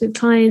increase rates with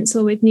clients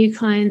or with new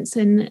clients,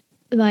 and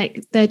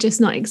like they're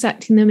just not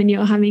accepting them, and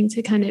you're having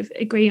to kind of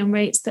agree on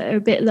rates that are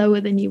a bit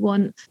lower than you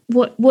want.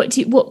 What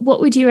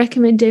would you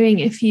recommend doing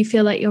if you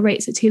feel like your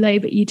rates are too low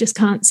but you just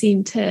can't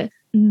seem to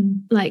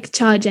like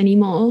charge any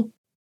more?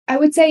 I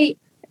would say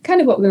kind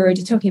of what we were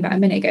already talking about a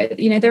minute ago.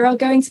 You know, there are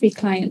going to be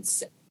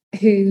clients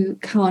who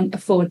can't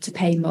afford to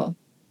pay more,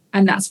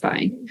 and that's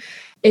fine.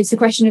 It's a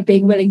question of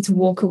being willing to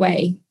walk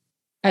away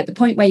at the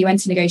point where you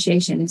enter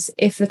negotiations.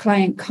 If the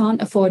client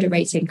can't afford a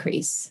rate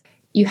increase,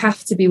 you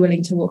have to be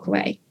willing to walk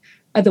away.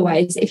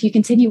 Otherwise, if you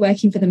continue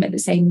working for them at the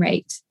same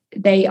rate,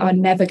 they are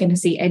never going to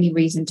see any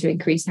reason to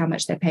increase how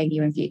much they're paying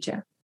you in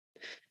future.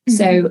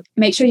 So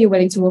make sure you're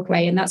willing to walk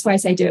away. And that's why I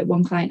say do it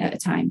one client at a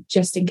time,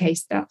 just in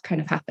case that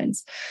kind of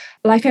happens.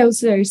 Like I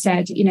also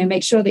said, you know,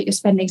 make sure that you're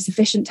spending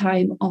sufficient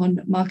time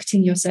on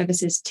marketing your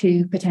services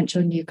to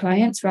potential new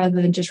clients rather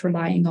than just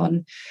relying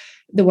on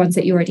the ones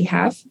that you already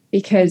have.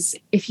 Because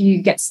if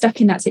you get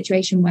stuck in that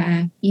situation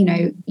where, you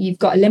know, you've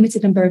got a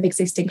limited number of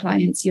existing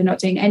clients, you're not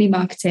doing any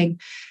marketing,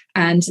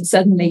 and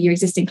suddenly your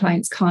existing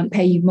clients can't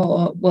pay you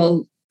more,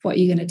 well, what are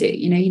you going to do?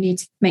 You know, you need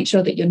to make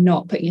sure that you're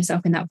not putting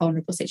yourself in that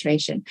vulnerable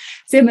situation.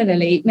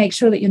 Similarly, make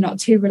sure that you're not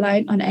too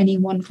reliant on any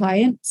one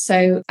client.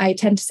 So I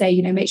tend to say,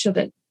 you know, make sure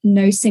that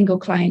no single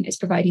client is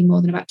providing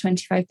more than about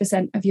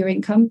 25% of your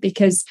income,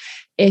 because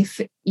if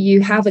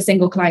you have a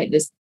single client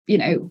that's, you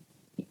know,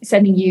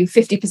 sending you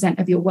 50%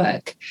 of your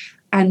work,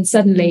 and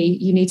suddenly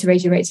you need to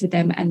raise your rates with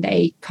them and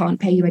they can't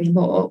pay you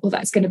anymore, well,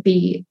 that's going to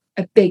be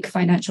a big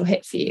financial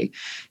hit for you.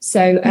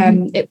 So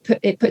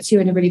it puts you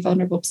in a really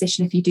vulnerable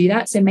position if you do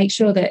that. So make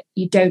sure that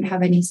you don't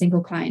have any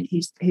single client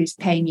who's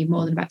paying you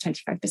more than about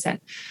 25%.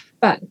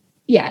 But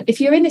yeah,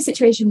 if you're in a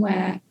situation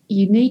where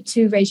you need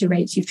to raise your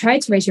rates, you've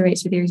tried to raise your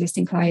rates with your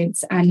existing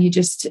clients and you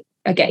just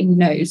are getting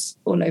no's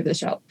all over the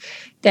shop,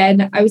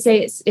 then I would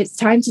say it's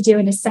time to do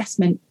an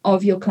assessment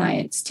of your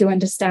clients to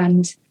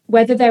understand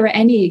whether there are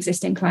any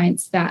existing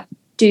clients that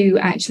do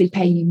actually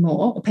pay you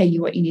more or pay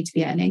you what you need to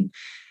be earning.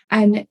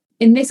 And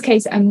in this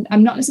case, I'm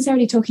not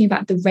necessarily talking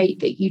about the rate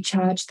that you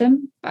charge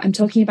them, but I'm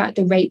talking about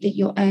the rate that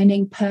you're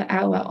earning per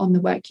hour on the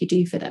work you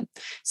do for them.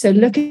 So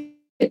look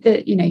at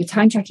the, you know, your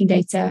time tracking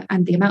data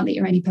and the amount that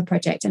you're earning per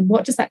project, and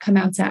what does that come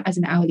out at as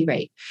an hourly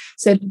rate.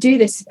 So do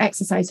this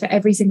exercise for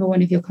every single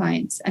one of your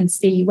clients and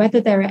see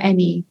whether there are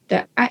any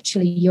that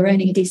actually you're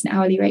earning a decent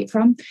hourly rate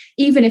from,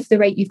 even if the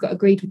rate you've got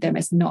agreed with them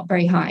is not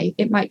very high.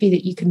 It might be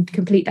that you can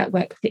complete that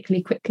work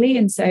particularly quickly,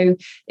 and so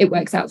it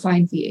works out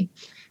fine for you.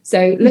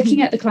 So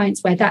looking at the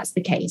clients where that's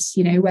the case,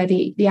 where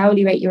the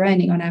hourly rate you're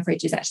earning on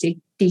average is actually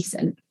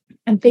decent,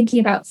 and thinking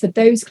about, for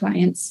those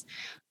clients,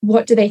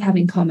 what do they have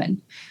in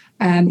common?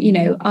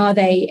 Are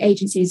they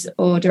agencies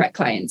or direct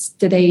clients?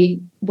 Do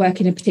they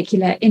work in a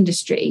particular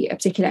industry, a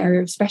particular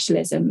area of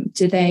specialism?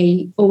 Do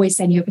they always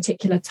send you a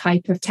particular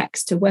type of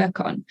text to work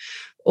on?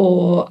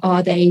 Or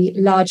are they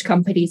large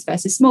companies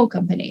versus small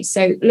companies?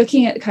 So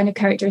looking at the kind of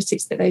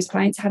characteristics that those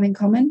clients have in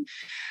common,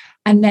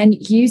 and then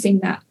using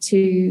that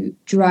to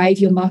drive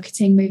your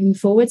marketing moving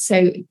forward.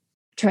 So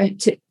try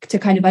to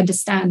kind of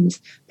understand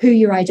who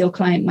your ideal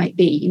client might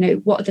be.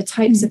 What are the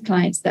types of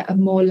clients that are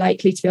more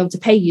likely to be able to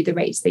pay you the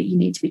rates that you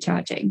need to be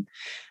charging,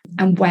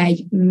 and where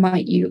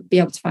might you be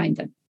able to find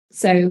them?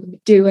 So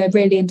do a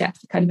really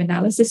in-depth kind of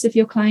analysis of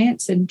your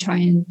clients and try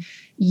and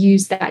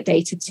use that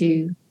data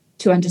to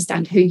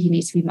understand who you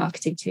need to be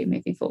marketing to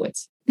moving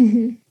forwards.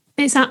 Mm-hmm.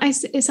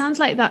 It sounds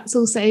like that's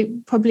also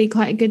probably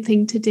quite a good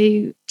thing to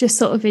do, just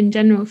sort of in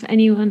general, for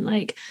anyone,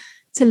 like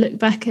to look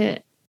back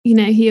at who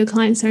your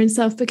clients are and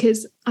stuff,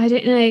 because I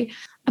don't know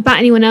about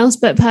anyone else,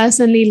 but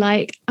personally,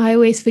 like I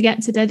always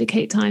forget to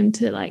dedicate time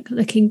to like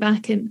looking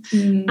back and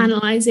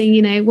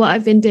analysing what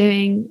I've been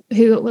doing,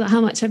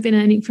 how much I've been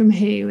earning from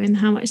who, and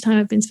how much time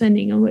I've been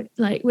spending on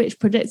which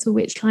projects or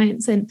which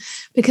clients. And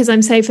because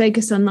I'm so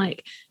focused on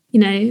like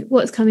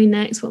what's coming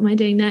next, what am I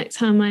doing next,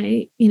 how am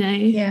I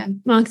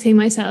marketing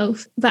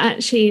myself, but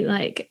actually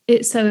like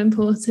it's so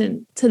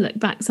important to look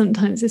back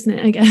sometimes, isn't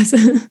it, I guess?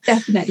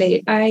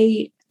 Definitely.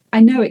 I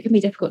know it can be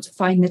difficult to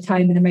find the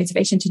time and the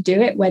motivation to do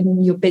it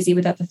when you're busy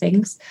with other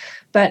things,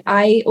 but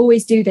I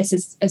always do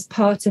this as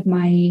part of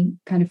my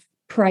kind of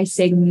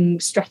pricing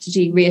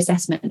strategy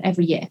reassessment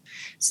every year.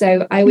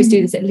 So I always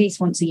do this at least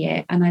once a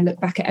year, and I look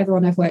back at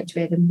everyone I've worked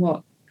with and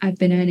what I've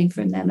been earning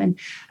from them,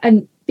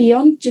 and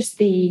beyond just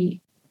the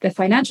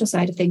financial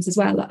side of things as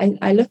well.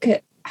 I look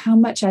at how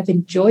much I've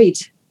enjoyed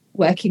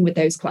working with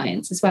those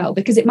clients as well,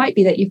 because it might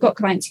be that you've got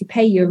clients who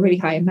pay you a really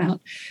high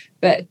amount,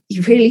 but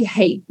you really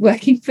hate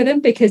working for them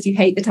because you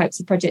hate the types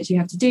of projects you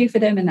have to do for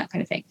them and that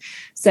kind of thing.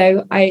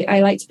 So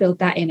I like to build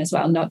that in as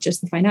well, not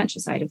just the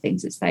financial side of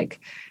things. It's like,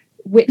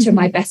 which are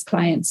my best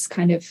clients,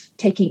 kind of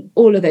taking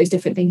all of those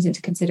different things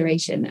into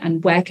consideration,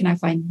 and where can I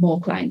find more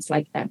clients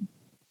like them?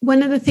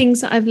 One of the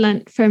things that I've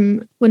learnt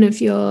from one of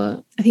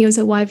your, I think it was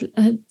a live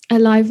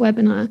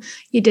webinar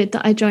you did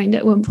that I joined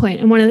at one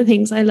point, and one of the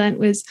things I learnt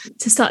was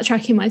to start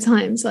tracking my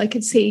time so I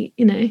could see,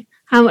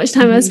 how much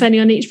time I was spending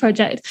on each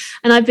project.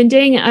 And I've been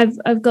doing it.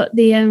 I've got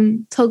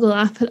the Toggle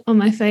app on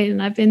my phone,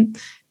 and I've been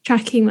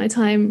tracking my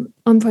time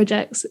on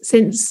projects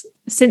since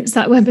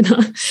that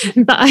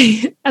webinar,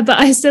 but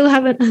I still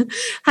haven't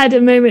had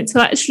a moment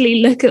to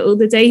actually look at all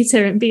the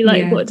data and be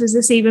like, what does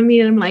this even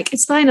mean? And I'm like,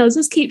 it's fine, I'll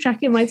just keep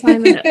tracking my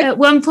time, and at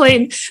one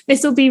point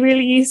this will be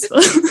really useful.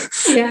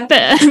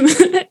 But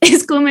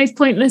it's almost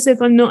pointless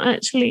if I'm not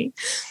actually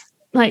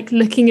like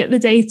looking at the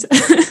data.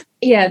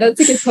 Yeah, that's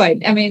a good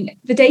point. I mean,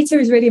 the data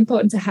is really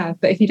important to have,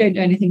 but if you don't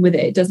do anything with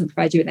it, it doesn't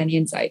provide you with any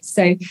insights.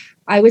 So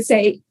I would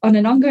say on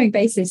an ongoing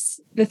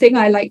basis, the thing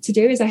I like to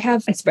do is I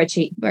have a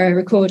spreadsheet where I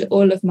record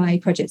all of my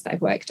projects that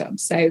I've worked on.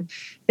 So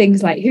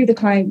things like who the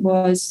client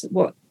was,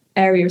 what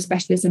area of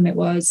specialism it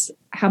was,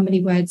 how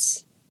many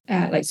words,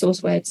 like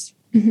source words,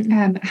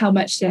 how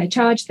much did I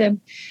charge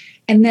them?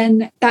 And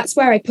then that's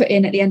where I put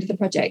in at the end of the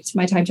project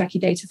my time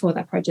tracking data for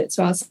that project.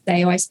 So I'll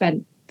say, I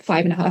spent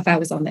 5.5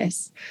 hours on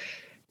this.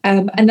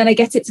 And then I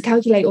get it to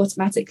calculate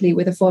automatically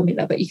with a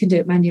formula, but you can do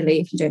it manually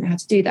if you don't know how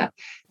to do that,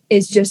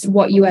 is just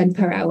what you earn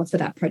per hour for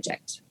that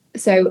project.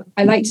 So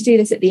I like to do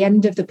this at the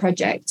end of the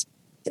project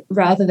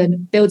rather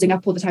than building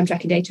up all the time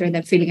tracking data and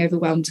then feeling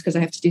overwhelmed because I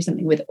have to do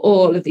something with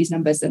all of these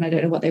numbers and I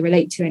don't know what they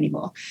relate to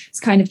anymore. It's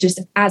kind of just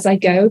as I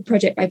go,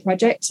 project by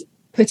project,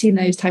 putting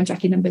those time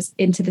tracking numbers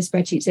into the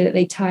spreadsheet so that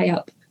they tie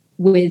up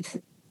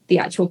with the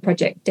actual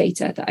project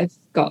data that I've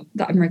got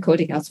that I'm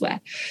recording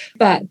elsewhere.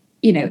 But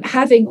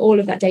having all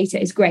of that data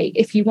is great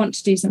if you want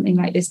to do something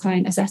like this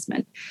client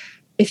assessment.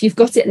 If you've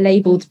got it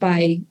labeled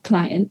by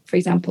client, for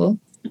example,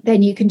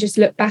 then you can just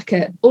look back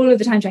at all of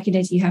the time tracking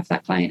data you have for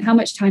that client. How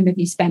much time have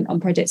you spent on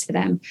projects for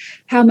them?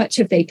 How much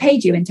have they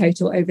paid you in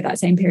total over that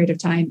same period of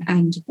time?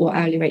 And what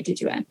hourly rate did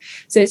you earn?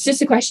 So it's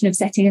just a question of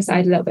setting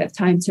aside a little bit of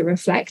time to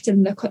reflect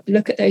and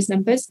look at those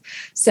numbers.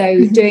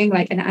 So doing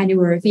like an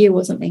annual review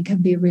or something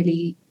can be a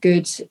really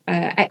good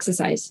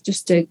exercise,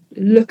 just to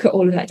look at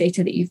all of that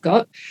data that you've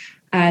got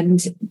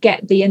and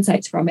get the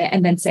insights from it,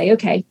 and then say,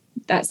 okay,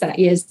 that's that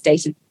year's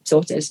data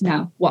sorted.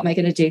 Now, what am I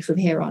going to do from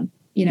here on?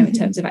 In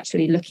terms of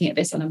actually looking at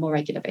this on a more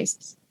regular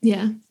basis.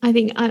 Yeah, I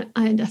think I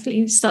definitely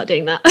need to start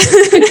doing that.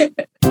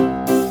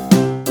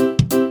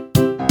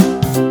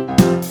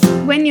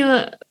 When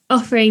you're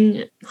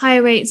offering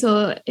higher rates,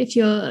 or if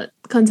you're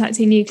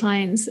contacting new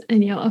clients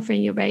and you're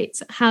offering your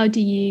rates, how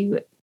do you,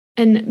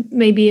 and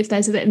maybe if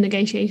there's a bit of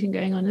negotiation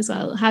going on as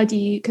well, how do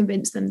you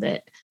convince them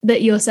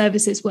that your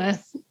service is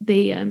worth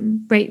the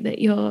rate that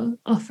you're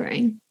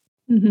offering?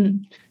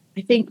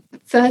 I think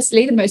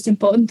firstly, the most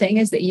important thing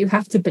is that you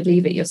have to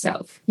believe it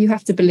yourself. You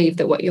have to believe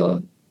that what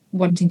you're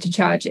wanting to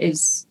charge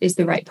is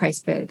the right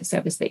price for the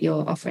service that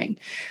you're offering.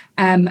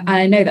 And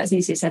I know that's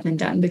easier said than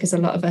done, because a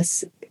lot of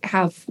us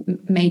have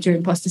major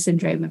imposter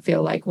syndrome and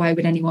feel like, why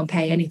would anyone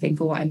pay anything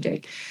for what I'm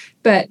doing?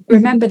 But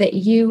remember that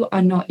you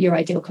are not your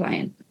ideal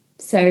client.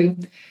 So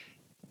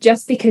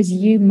just because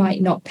you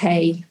might not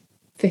pay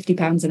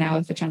 £50 an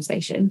hour for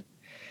translation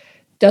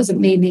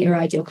doesn't mean that your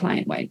ideal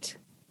client won't,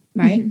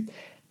 right?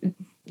 Mm-hmm.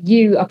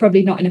 You are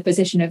probably not in a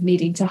position of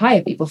needing to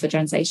hire people for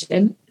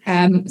translation.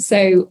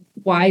 So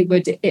why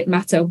would it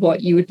matter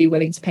what you would be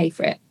willing to pay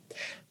for it?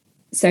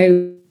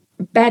 So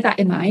bear that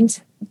in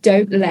mind.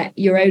 Don't let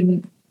your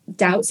own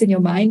doubts in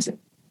your mind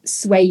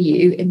sway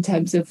you in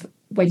terms of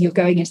when you're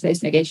going into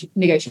those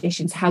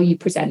negotiations, how you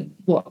present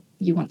what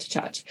you want to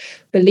charge.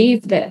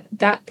 Believe that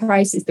that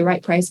price is the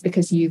right price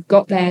because you've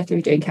got there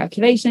through doing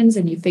calculations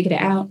and you've figured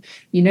it out.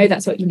 You know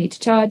that's what you need to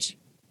charge.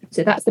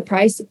 So that's the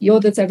price. You're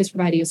the service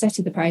provider. You're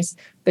setting the price.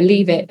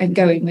 Believe it and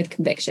go in with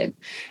conviction.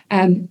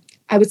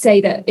 I would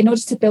say that in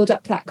order to build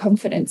up that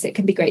confidence, it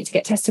can be great to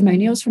get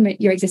testimonials from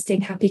your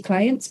existing happy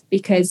clients,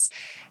 because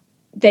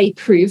they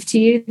prove to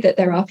you that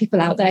there are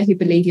people out there who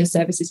believe your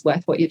service is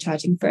worth what you're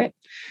charging for it.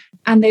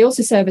 And they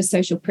also serve as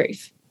social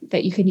proof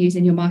that you can use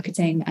in your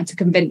marketing and to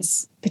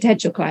convince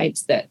potential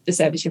clients that the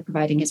service you're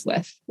providing is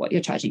worth what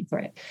you're charging for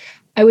it.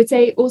 I would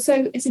say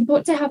also it's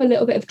important to have a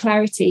little bit of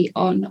clarity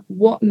on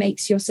what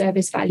makes your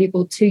service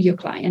valuable to your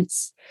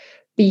clients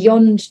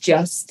beyond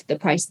just the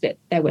price that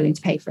they're willing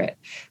to pay for it.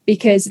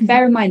 Because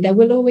bear in mind, there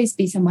will always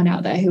be someone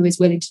out there who is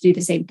willing to do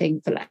the same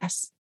thing for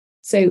less.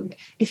 So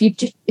if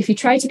you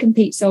try to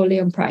compete solely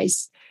on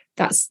price,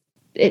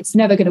 it's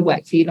never going to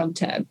work for you long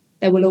term.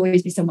 There will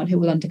always be someone who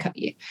will undercut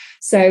you.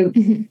 So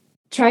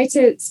try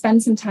to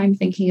spend some time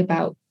thinking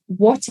about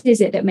what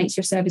is it that makes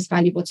your service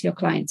valuable to your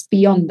clients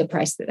beyond the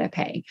price that they're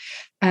paying.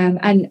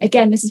 And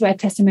again, this is where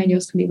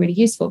testimonials can be really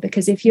useful,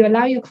 because if you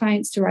allow your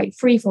clients to write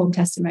free-form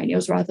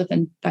testimonials rather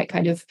than like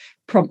kind of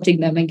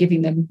prompting them and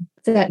giving them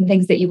certain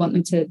things that you want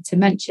them to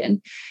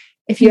mention,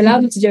 if you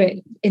allow them to do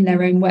it in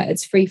their own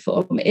words, free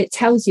form, it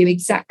tells you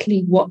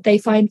exactly what they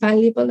find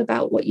valuable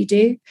about what you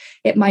do.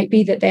 It might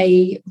be that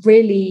they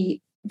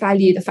really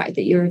value the fact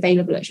that you're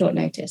available at short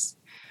notice,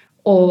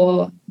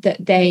 or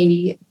that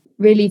they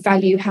really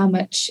value how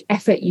much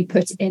effort you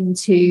put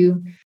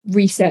into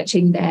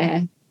researching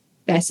their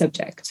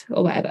subject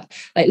or whatever.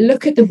 Like,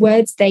 look at the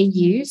words they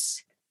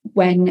use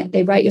when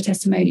they write your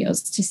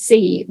testimonials to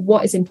see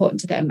what is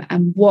important to them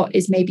and what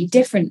is maybe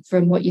different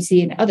from what you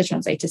see in other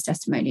translators'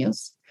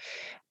 testimonials.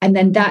 And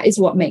then that is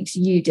what makes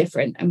you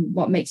different and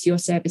what makes your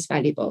service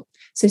valuable.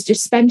 So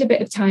just spend a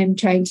bit of time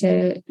trying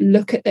to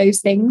look at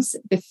those things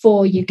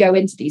before you go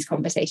into these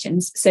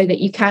conversations so that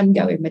you can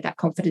go in with that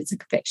confidence and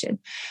conviction.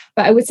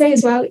 But I would say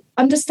as well,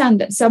 understand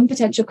that some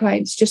potential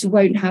clients just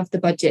won't have the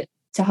budget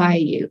to hire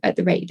you at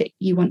the rate that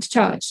you want to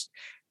charge.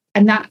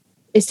 And that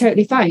is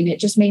totally fine. It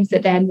just means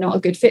that they're not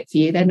a good fit for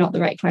you. They're not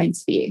the right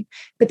clients for you.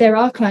 But there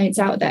are clients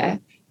out there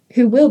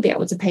who will be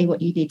able to pay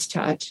what you need to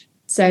charge.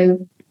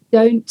 So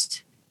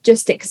don't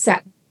just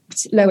accept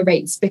lower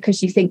rates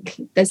because you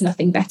think there's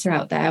nothing better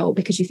out there, or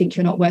because you think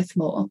you're not worth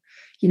more.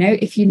 You know,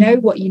 if you know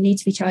what you need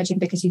to be charging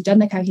because you've done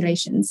the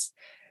calculations,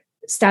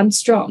 stand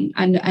strong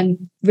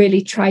and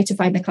really try to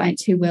find the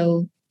clients who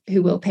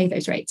will pay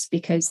those rates,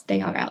 because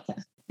they are out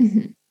there.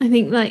 I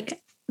think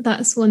like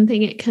that's one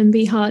thing. It can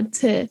be hard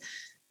to,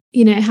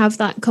 you know, have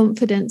that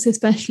confidence,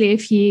 especially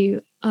if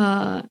you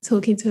are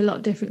talking to a lot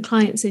of different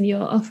clients and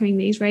you're offering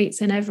these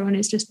rates and everyone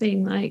is just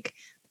being like,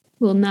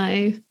 well,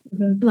 no.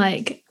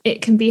 Like,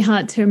 it can be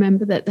hard to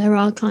remember that there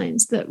are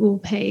clients that will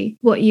pay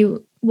what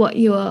you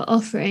are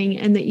offering,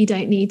 and that you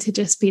don't need to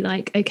just be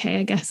like, okay,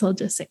 I guess I'll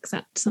just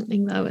accept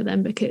something lower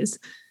then, because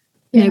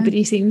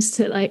nobody seems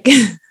to like.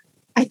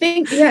 I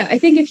think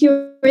if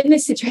you're in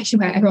this situation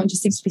where everyone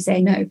just seems to be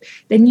saying no,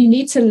 then you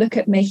need to look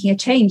at making a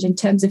change in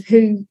terms of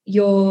who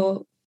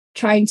you're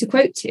trying to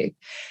quote to,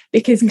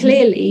 because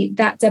clearly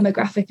that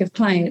demographic of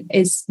client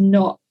is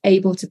not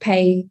able to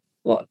pay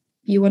what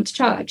you want to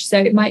charge. So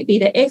it might be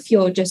that if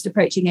you're just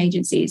approaching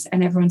agencies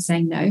and everyone's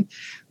saying no,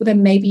 well,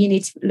 then maybe you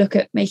need to look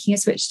at making a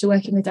switch to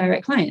working with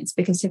direct clients,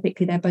 because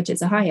typically their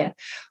budgets are higher.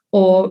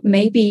 Or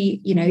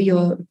maybe, you know,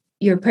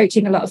 you're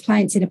approaching a lot of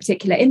clients in a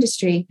particular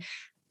industry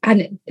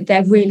and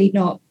they're really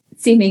not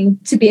seeming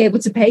to be able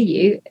to pay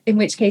you, in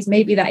which case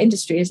maybe that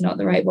industry is not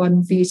the right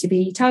one for you to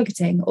be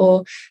targeting.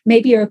 Or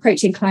maybe you're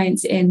approaching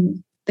clients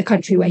in the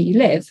country where you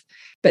live,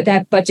 but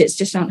their budgets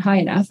just aren't high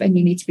enough, and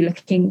you need to be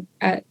looking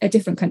at a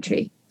different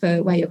country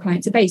for where your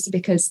clients are based,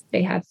 because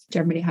they have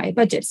generally higher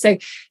budgets. So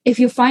if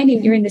you're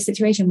finding you're in this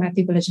situation where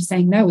people are just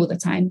saying no all the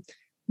time,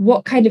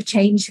 what kind of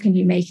change can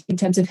you make in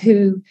terms of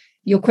who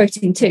you're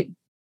quoting to?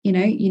 You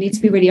know, you need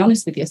to be really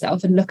honest with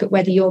yourself and look at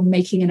whether you're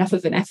making enough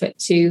of an effort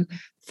to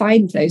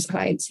find those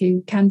clients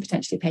who can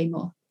potentially pay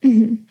more.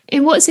 Mm-hmm.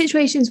 In what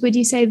situations would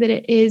you say that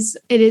it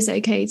is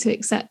okay to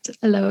accept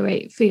a lower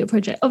rate for your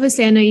project?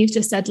 Obviously, I know you've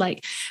just said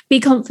like be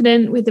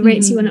confident with the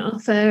rates you want to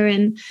offer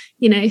and,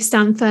 you know,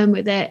 stand firm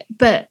with it.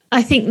 But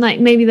I think like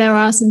maybe there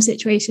are some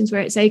situations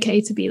where it's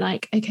okay to be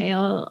like, okay,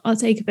 I'll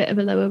take a bit of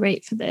a lower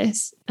rate for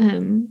this.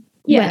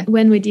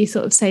 When would you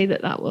sort of say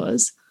that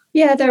was?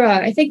 Yeah, there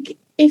are. I think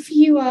if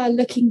you are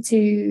looking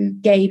to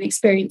gain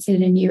experience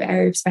in a new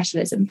area of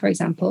specialism, for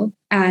example,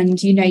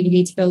 and you know you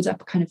need to build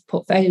up a kind of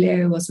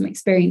portfolio or some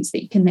experience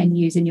that you can then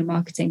use in your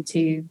marketing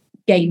to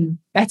gain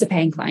better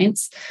paying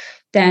clients,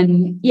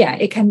 then yeah,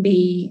 it can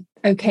be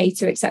okay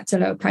to accept a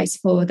lower price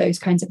for those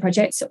kinds of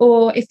projects.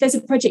 Or if there's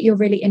a project you're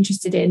really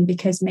interested in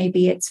because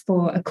maybe it's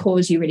for a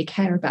cause you really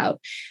care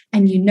about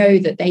and you know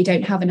that they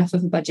don't have enough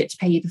of a budget to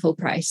pay you the full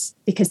price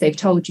because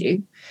they've told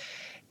you,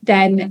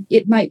 then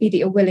it might be that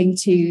you're willing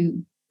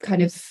to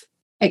kind of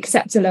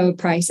accept a lower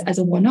price as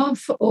a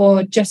one-off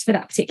or just for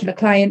that particular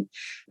client.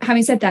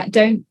 Having said that,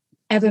 don't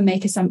ever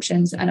make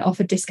assumptions and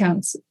offer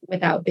discounts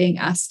without being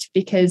asked,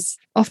 because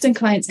often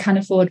clients can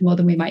afford more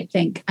than we might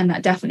think. And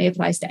that definitely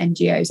applies to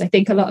NGOs. I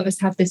think a lot of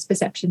us have this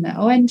perception that,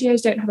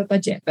 NGOs don't have a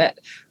budget, but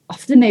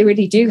often they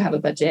really do have a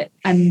budget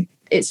and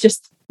it's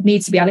just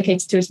needs to be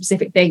allocated to a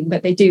specific thing,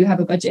 but they do have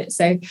a budget.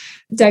 So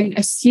don't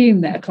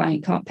assume that a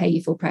client can't pay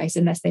you full price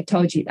unless they've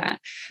told you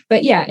that.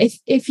 But yeah,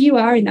 if you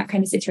are in that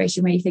kind of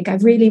situation where you think, I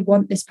really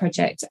want this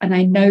project and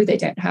I know they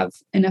don't have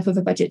enough of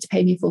a budget to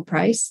pay me full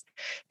price,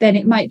 then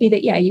it might be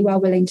that, yeah, you are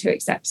willing to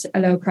accept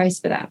a lower price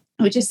for that.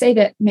 I would just say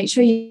that make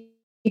sure you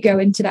go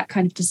into that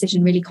kind of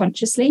decision really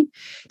consciously.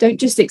 Don't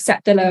just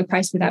accept the lower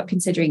price without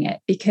considering it,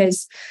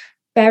 because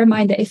bear in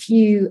mind that if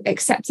you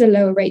accept a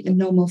lower rate than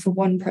normal for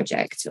one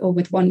project or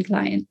with one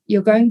client,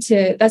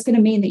 that's going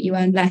to mean that you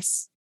earn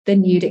less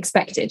than you'd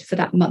expected for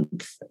that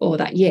month or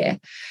that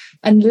year,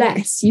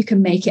 unless you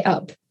can make it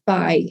up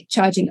by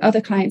charging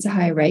other clients a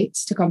higher rate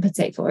to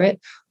compensate for it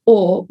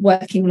or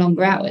working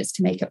longer hours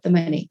to make up the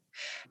money.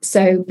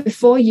 So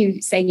before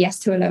you say yes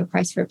to a lower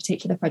price for a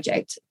particular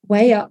project,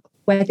 weigh up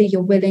whether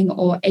you're willing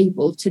or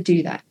able to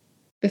do that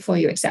before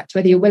you accept,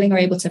 whether you're willing or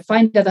able to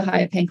find other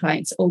higher paying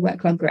clients or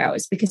work longer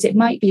hours, because it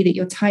might be that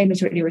your time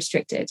is really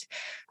restricted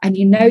and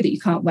you know that you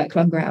can't work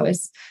longer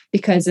hours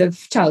because of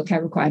childcare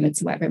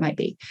requirements or whatever it might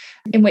be,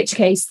 in which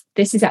case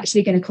this is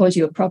actually going to cause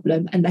you a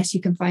problem unless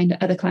you can find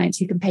other clients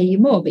who can pay you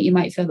more, but you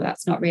might feel that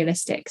that's not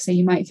realistic. So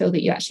you might feel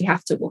that you actually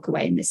have to walk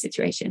away in this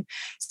situation.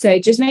 So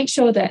just make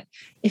sure that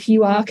if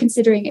you are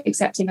considering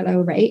accepting a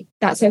lower rate,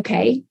 that's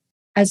okay,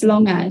 as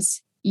long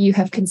as you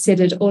have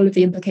considered all of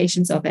the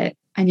implications of it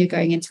and you're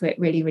going into it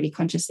really, really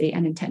consciously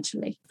and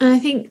intentionally. And I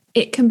think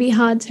it can be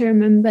hard to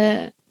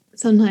remember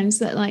sometimes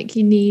that like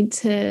you need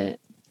to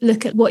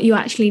look at what you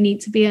actually need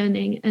to be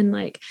earning and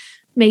like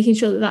making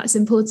sure that that's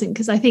important.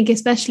 Because I think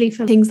especially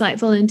for things like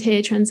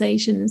volunteer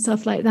translation and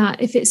stuff like that,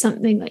 if it's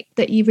something like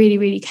that you really,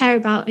 really care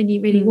about and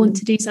you really want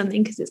to do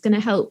something because it's going to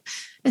help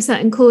a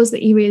certain cause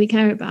that you really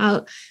care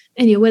about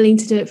and you're willing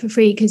to do it for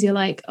free because you're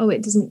like,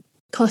 it doesn't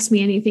cost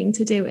me anything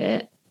to do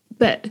it.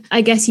 But I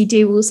guess you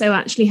do also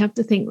actually have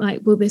to think like,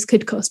 well, this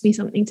could cost me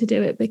something to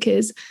do it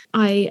because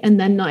I am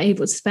then not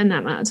able to spend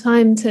that amount of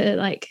time to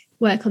like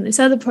work on this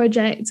other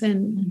project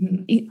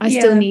and I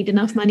still need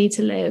enough money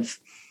to live.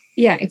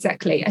 Yeah,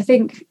 exactly. I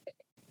think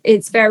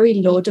it's very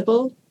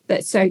laudable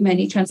that so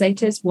many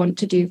translators want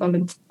to do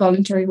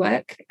voluntary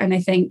work. And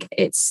I think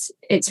it's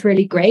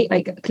really great.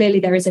 Like clearly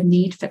there is a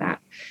need for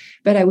that.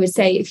 But I would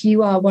say if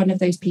you are one of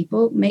those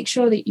people, make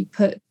sure that you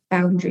put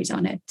boundaries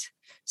on it.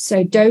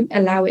 So don't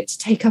allow it to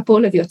take up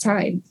all of your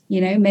time.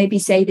 Maybe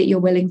say that you're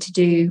willing to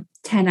do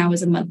 10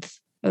 hours a month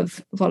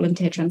of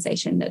volunteer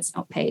translation that's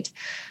not paid.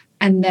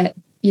 And that,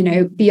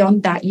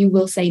 beyond that, you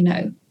will say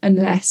no,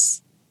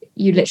 unless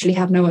you literally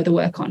have no other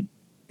work on.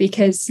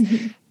 Because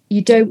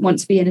you don't want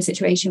to be in a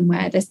situation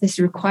where there's this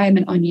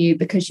requirement on you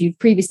because you've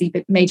previously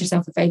made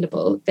yourself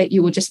available that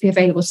you will just be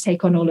available to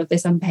take on all of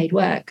this unpaid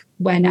work,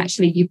 when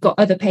actually you've got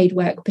other paid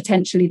work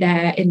potentially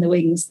there in the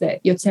wings that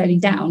you're turning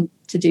down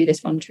to do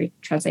this voluntary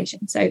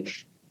translation. So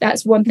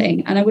that's one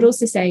thing. And I would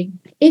also say,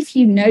 if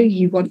you know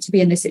you want to be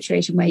in this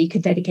situation where you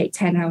could dedicate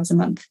 10 hours a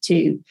month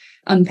to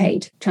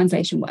unpaid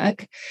translation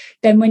work,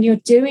 then when you're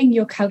doing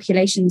your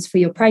calculations for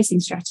your pricing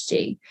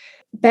strategy,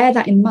 bear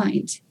that in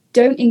mind.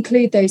 Don't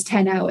include those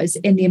 10 hours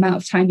in the amount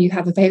of time you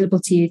have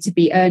available to you to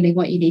be earning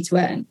what you need to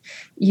earn.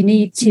 You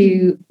need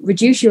to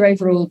reduce your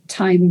overall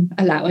time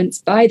allowance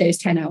by those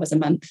 10 hours a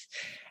month.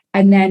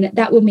 And then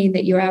that will mean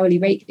that your hourly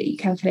rate that you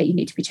calculate you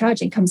need to be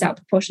charging comes out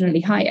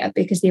proportionally higher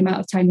because the amount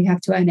of time you have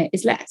to earn it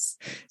is less.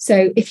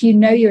 So if you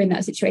know you're in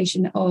that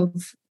situation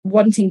of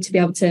wanting to be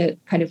able to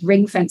kind of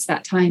ring fence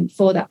that time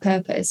for that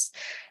purpose,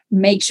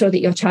 make sure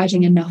that you're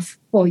charging enough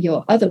for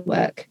your other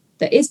work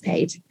that is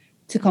paid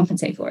to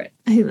compensate for it.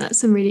 I think that's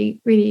some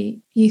really,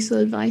 really useful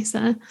advice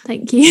there.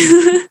 Thank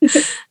you.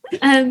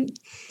 I'm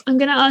going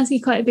to ask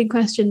you quite a big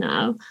question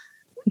now,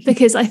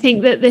 because I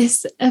think that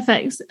this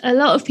affects a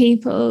lot of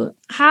people.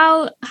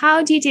 How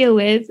do you deal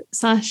with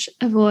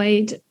 /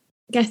 avoid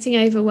getting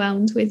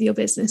overwhelmed with your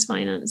business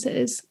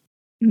finances?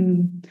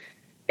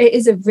 It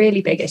is a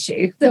really big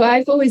issue. So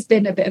I've always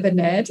been a bit of a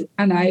nerd,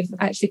 and I've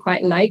actually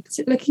quite liked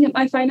looking at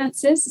my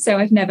finances. So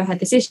I've never had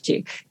this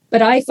issue.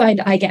 But I find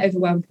I get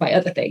overwhelmed by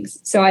other things.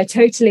 So I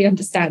totally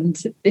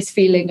understand this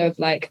feeling of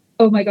like,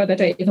 oh my God, I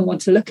don't even want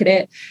to look at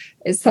it.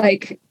 It's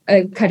like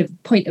a kind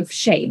of point of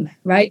shame,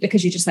 right?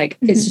 Because you're just like,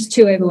 it's just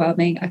too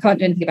overwhelming. I can't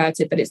do anything about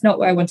it, but it's not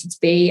where I want it to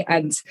be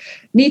and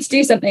need to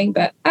do something.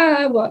 But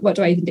what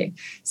do I even do?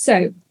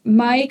 So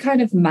my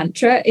kind of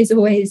mantra is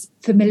always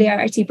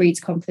familiarity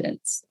breeds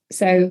confidence.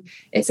 So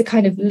it's a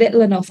kind of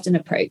little and often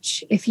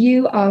approach. If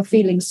you are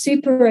feeling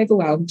super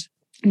overwhelmed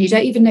and you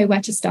don't even know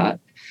where to start,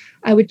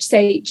 I would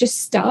say just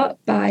start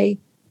by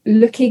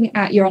looking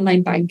at your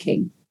online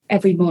banking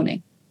every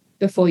morning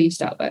before you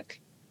start work.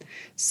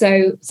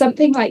 So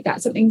something like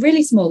that, something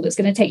really small that's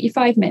going to take you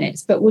 5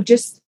 minutes, but will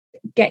just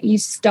get you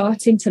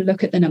starting to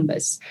look at the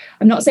numbers.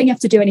 I'm not saying you have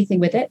to do anything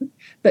with it,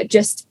 but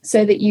just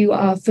so that you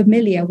are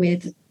familiar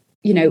with,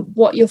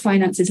 what your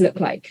finances look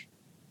like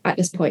at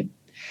this point.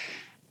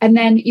 And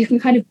then you can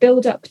kind of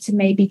build up to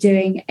maybe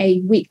doing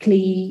a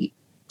weekly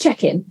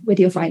check-in with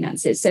your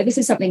finances. So this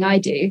is something I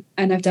do,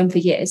 and I've done for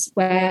years,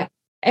 where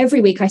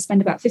every week I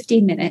spend about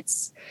 15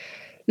 minutes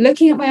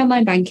looking at my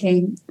online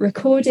banking,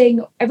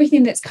 recording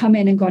everything that's come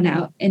in and gone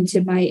out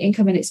into my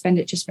income and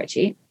expenditure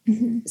spreadsheet,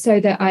 so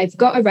that I've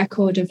got a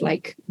record of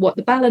like what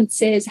the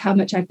balance is, how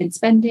much I've been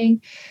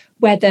spending,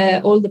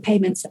 whether all the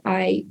payments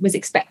I was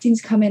expecting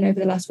to come in over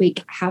the last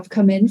week have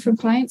come in from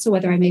clients, or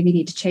whether I maybe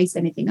need to chase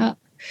anything up.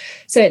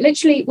 So it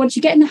literally, once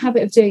you get in the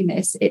habit of doing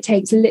this, it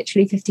takes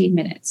literally 15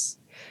 minutes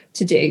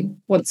to do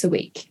once a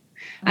week.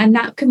 And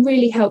that can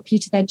really help you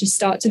to then just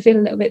start to feel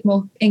a little bit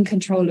more in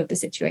control of the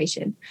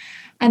situation.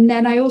 And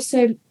then I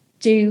also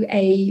do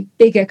a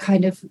bigger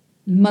kind of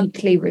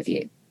monthly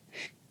review.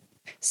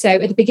 So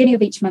at the beginning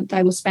of each month,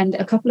 I will spend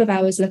a couple of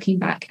hours looking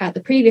back at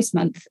the previous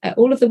month, at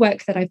all of the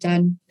work that I've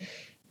done,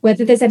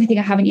 whether there's anything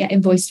I haven't yet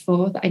invoiced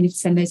for that I need to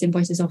send those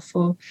invoices off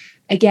for.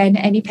 Again,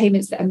 any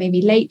payments that are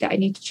maybe late that I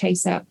need to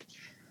chase up,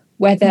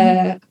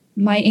 whether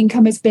my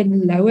income has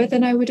been lower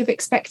than I would have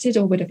expected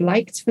or would have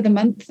liked for the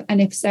month. And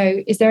if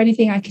so, is there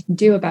anything I can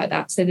do about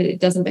that so that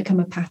it doesn't become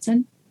a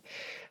pattern?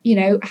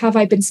 Have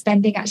I been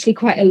spending actually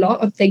quite a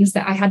lot of things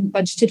that I hadn't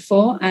budgeted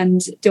for?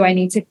 And do I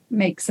need to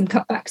make some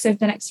cutbacks over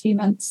the next few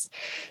months?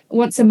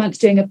 Once a month,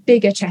 doing a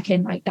bigger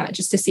check-in like that,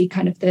 just to see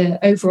kind of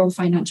the overall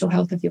financial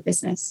health of your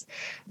business.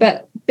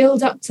 But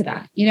build up to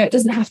that. It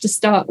doesn't have to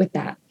start with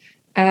that.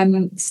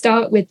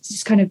 Start with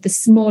just kind of the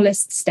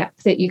smallest step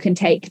that you can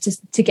take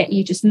to get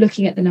you just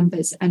looking at the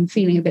numbers and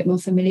feeling a bit more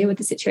familiar with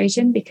the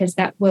situation, because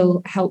that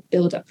will help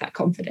build up that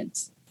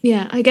confidence.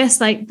 Yeah, I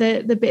guess like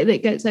the bit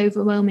that gets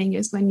overwhelming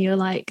is when you're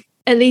like,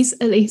 at least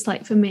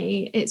like for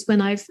me, it's when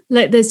I've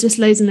like there's just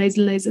loads and loads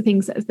and loads of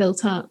things that have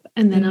built up,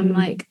 and then I'm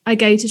like, I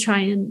go to try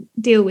and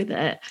deal with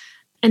it,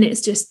 and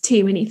it's just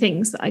too many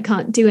things that I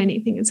can't do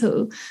anything at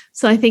all.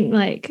 So I think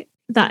like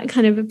that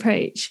kind of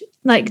approach,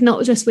 like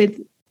not just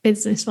with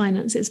business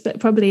finances, but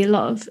probably a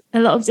lot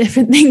of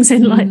different things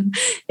in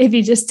life, if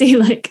you just do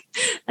like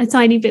a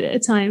tiny bit at a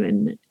time.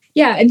 And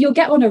you'll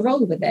get on a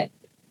roll with it.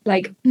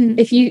 Like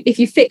if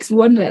you fix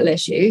one little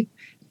issue,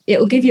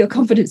 it'll give you a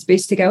confidence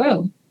boost to go,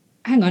 oh,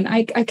 hang on,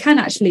 I can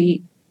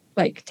actually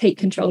like take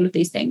control of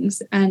these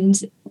things,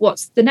 and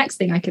what's the next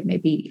thing I could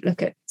maybe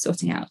look at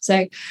sorting out.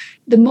 So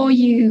the more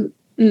you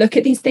look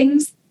at these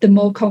things, the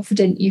more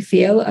confident you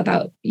feel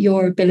about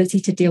your ability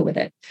to deal with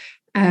it.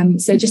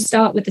 So just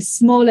start with the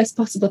smallest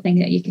possible thing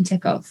that you can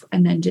tick off,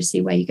 and then just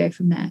see where you go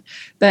from there.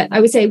 But I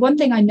would say one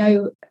thing I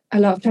know a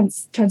lot of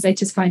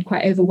translators find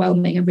quite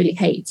overwhelming and really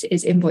hate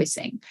is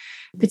invoicing,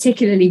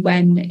 particularly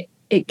when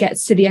it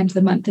gets to the end of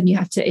the month and you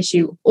have to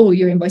issue all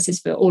your invoices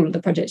for all of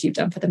the projects you've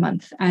done for the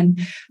month. And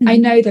I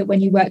know that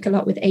when you work a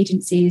lot with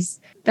agencies,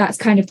 that's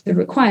kind of the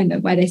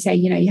requirement where they say,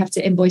 you have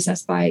to invoice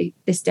us by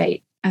this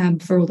date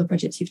for all the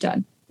projects you've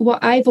done.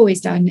 What I've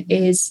always done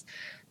is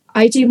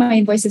I do my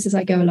invoices as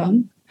I go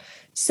along.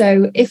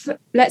 So if,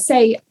 let's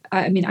say,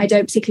 I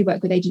don't particularly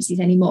work with agencies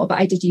anymore, but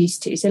I did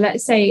used to. So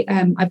let's say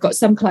I've got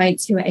some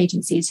clients who are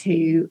agencies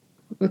who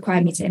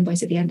require me to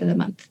invoice at the end of the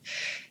month.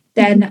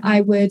 Then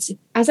I would,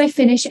 as I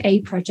finish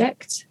a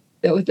project,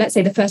 let's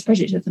say the first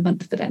project of the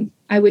month for them,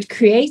 I would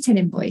create an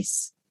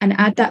invoice and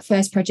add that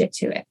first project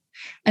to it.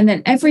 And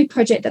then every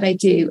project that I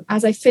do,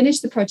 as I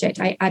finish the project,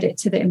 I add it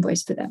to the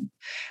invoice for them.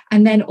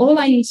 And then all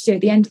I need to do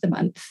at the end of the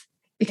month,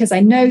 because I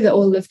know that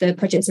all of the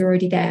projects are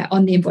already there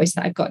on the invoice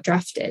that I've got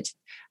drafted,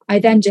 I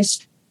then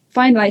just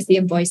finalize the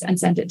invoice and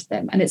send it to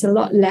them. And it's a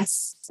lot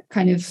less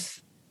kind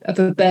of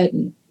a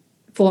burden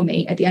for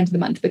me at the end of the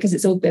month, because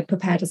it's all been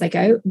prepared as I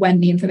go, when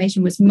the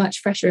information was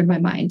much fresher in my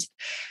mind.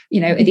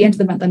 At the end of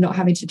the month, I'm not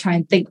having to try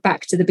and think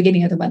back to the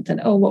beginning of the month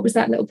and, oh, what was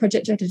that little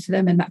project I did for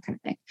them, and that kind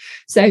of thing.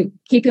 So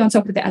keeping on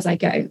top of it as I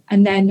go.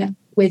 And then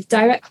with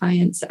direct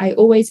clients, I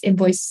always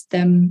invoice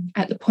them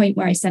at the point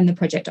where I send the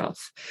project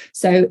off.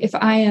 So if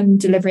I am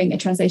delivering a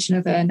translation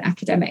of an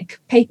academic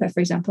paper,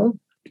 for example,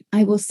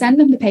 I will send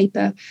them the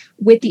paper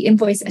with the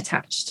invoice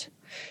attached.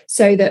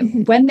 so that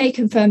when they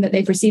confirm that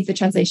they've received the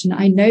translation,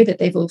 I know that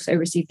they've also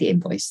received the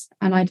invoice,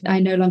 and I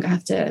no longer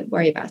have to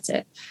worry about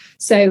it.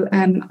 So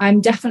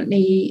I'm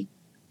definitely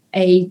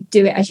a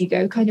do it as you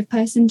go kind of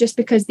person, just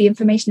because the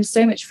information is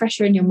so much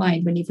fresher in your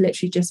mind when you've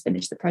literally just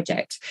finished the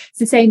project. It's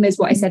the same as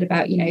what I said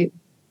about,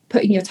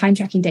 putting your time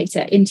tracking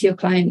data into your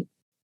client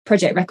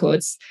project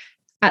records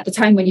at the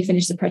time when you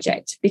finish the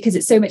project, because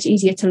it's so much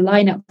easier to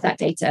line up that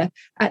data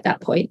at that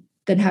point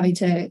than having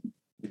to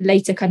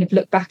later kind of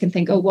look back and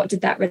think, oh, what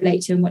did that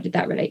relate to and what did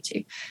that relate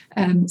to?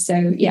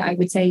 So yeah, I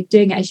would say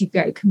doing it as you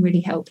go can really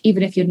help,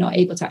 even if you're not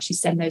able to actually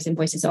send those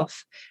invoices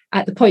off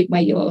at the point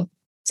where you're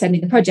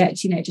sending the project,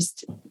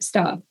 just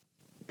start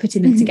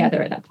putting them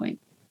together at that point.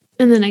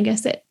 And then I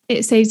guess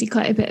it saves you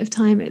quite a bit of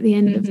time at the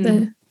end of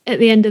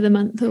the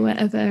month or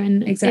whatever,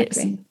 and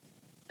exactly, it's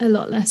a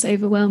lot less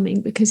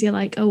overwhelming because you're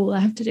like, oh, all I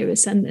have to do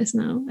is send this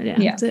now. I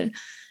don't have to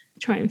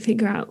try and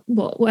figure out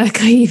what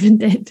work I even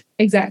did.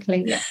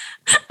 Exactly. Yeah.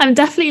 I'm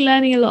definitely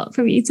learning a lot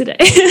from you today.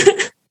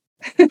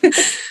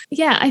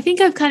 Yeah, I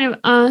think I've kind of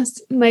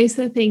asked most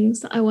of the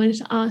things that I wanted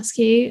to ask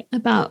you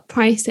about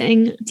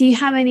pricing. Do you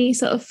have any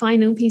sort of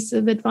final piece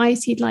of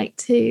advice you'd like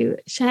to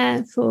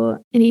share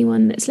for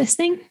anyone that's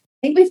listening?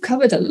 I think we've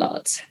covered a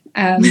lot.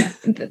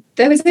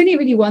 There was only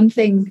really one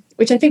thing,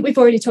 which I think we've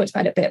already talked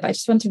about a bit, but I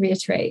just want to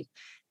reiterate,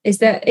 is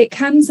that it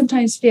can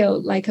sometimes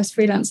feel like us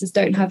freelancers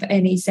don't have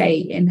any say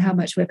in how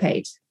much we're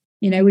paid.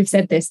 We've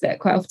said this, that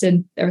quite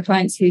often there are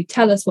clients who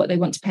tell us what they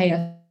want to pay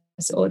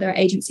us, or there are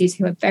agencies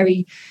who are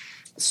very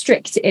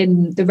strict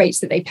in the rates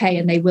that they pay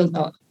and they will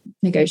not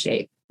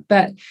negotiate.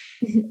 But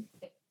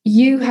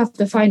you have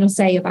the final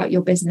say about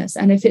your business.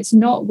 And if it's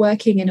not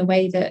working in a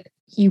way that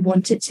you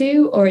want it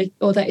to,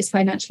 or that is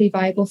financially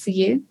viable for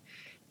you,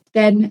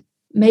 then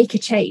make a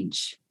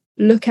change.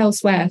 Look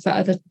elsewhere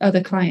for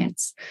other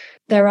clients.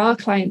 There are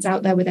clients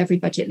out there with every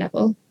budget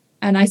level.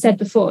 And I said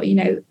before,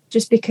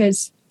 just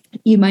because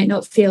you might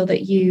not feel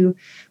that you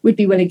would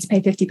be willing to pay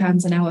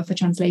 £50 an hour for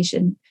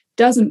translation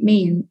doesn't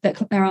mean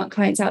that there aren't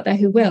clients out there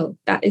who will.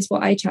 That is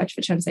what I charge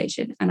for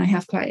translation, and I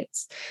have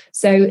clients.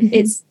 So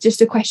it's just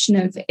a question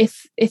of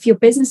if your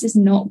business is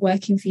not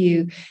working for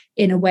you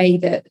in a way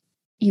that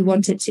you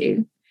want it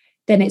to,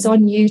 then it's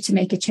on you to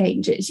make a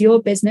change. It's your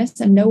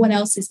business, and no one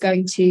else is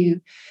going to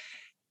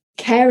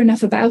care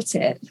enough about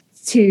it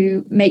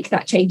to make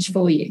that change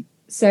for you.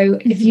 So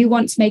if you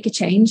want to make a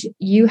change,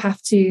 you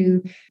have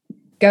to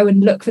go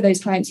and look for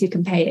those clients who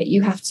can pay it.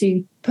 You have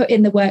to put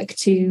in the work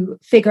to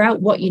figure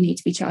out what you need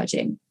to be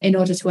charging in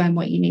order to earn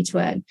what you need to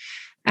earn.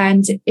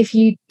 And if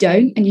you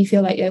don't, and you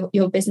feel like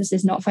your business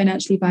is not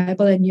financially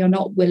viable and you're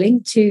not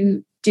willing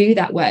to do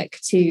that work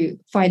to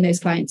find those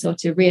clients or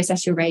to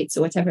reassess your rates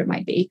or whatever it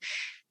might be,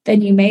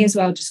 then you may as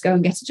well just go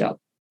and get a job,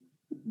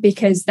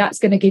 because that's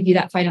going to give you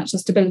that financial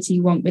stability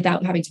you want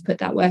without having to put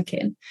that work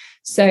in.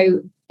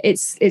 So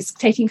it's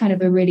taking kind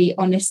of a really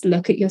honest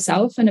look at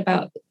yourself and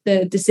about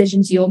the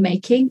decisions you're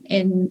making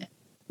in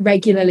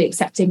regularly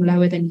accepting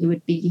lower than you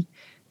would be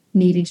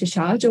needing to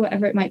charge or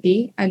whatever it might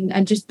be,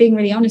 and just being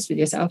really honest with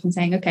yourself and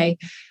saying, okay,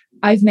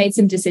 I've made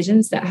some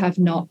decisions that have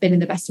not been in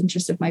the best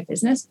interest of my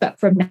business, but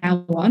from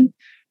now on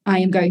I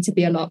am going to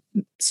be a lot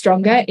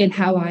stronger in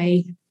how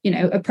I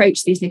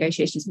approach these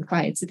negotiations with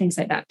clients and things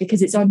like that,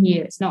 because it's on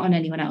you, it's not on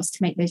anyone else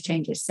to make those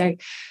changes. So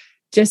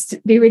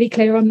just be really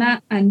clear on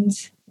that and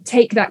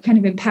take that kind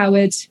of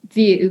empowered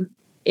view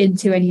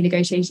into any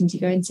negotiations you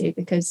go into,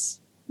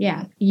 because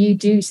you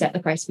do set the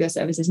price of your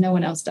services, no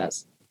one else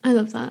does. I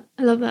love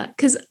that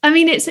because I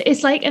mean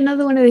it's like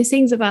another one of those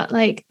things about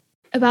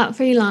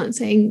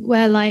freelancing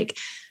where like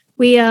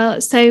we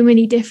are so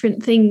many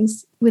different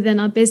things within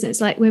our business.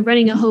 Like we're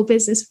running a whole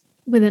business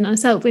within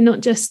ourselves. We're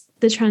not just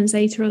the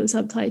translator or the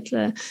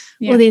subtitler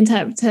or the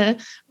interpreter.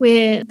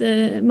 We're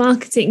the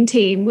marketing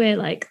team. We're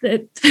like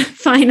the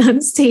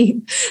finance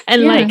team.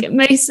 And like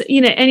most,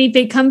 any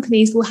big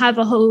companies will have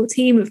a whole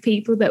team of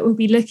people that will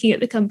be looking at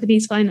the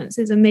company's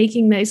finances and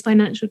making those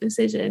financial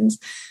decisions.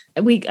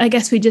 I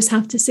guess we just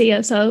have to see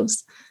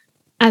ourselves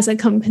as a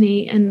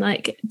company and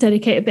like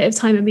dedicate a bit of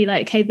time and be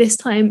like, okay, this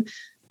time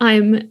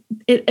I'm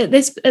at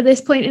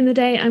this point in the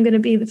day, I'm going to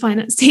be the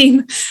finance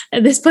team.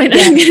 At this point,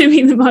 I'm going to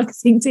be the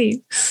marketing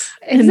team.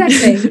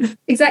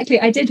 Exactly.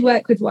 I did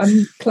work with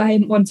one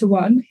client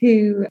one-to-one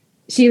who,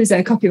 she was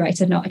a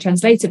copywriter, not a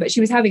translator, but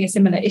she was having a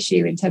similar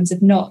issue in terms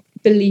of not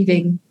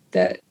believing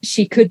that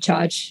she could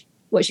charge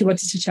what she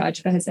wanted to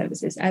charge for her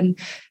services. And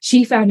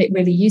she found it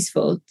really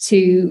useful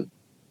to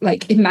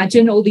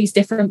imagine all these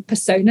different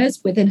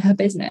personas within her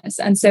business.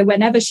 And so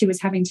whenever she was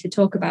having to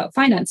talk about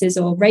finances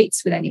or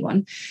rates with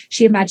anyone,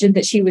 she imagined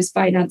that she was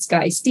finance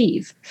guy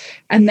Steve.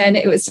 And then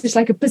it was just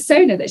like a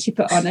persona that she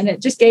put on. And it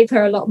just gave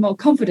her a lot more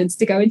confidence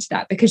to go into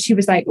that, because she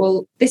was like,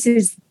 well, this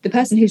is the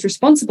person who's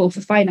responsible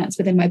for finance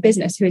within my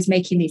business who is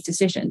making these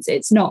decisions.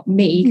 It's not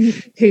me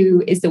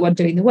who is the one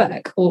doing the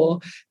work,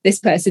 or this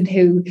person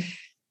who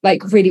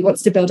really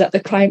wants to build up the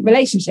client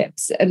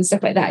relationships and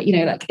stuff like that.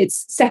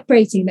 It's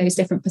separating those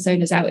different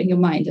personas out in your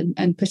mind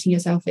and putting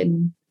yourself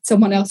in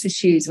someone else's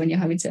shoes when you're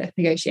having to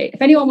negotiate.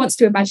 If anyone wants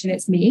to imagine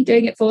it's me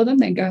doing it for them,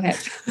 then go ahead.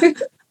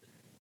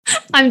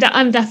 I'm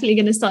definitely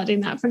going to start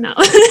doing that from now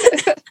on.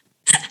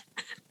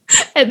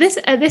 At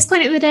this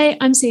point of the day,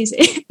 I'm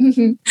Susie.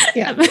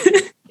 Yeah,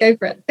 go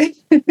for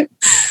it.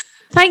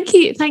 Thank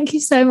you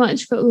so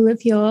much for all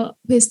of your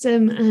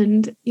wisdom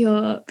and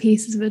your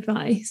pieces of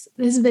advice.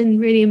 This has been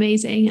really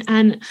amazing,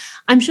 and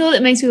I'm sure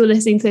that most people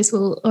listening to this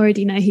will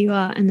already know who you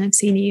are and they've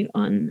seen you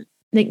on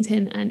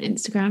LinkedIn and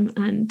Instagram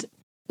and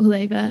all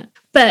over.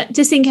 But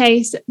just in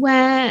case,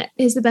 where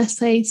is the best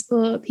place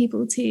for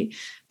people to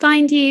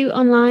find you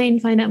online,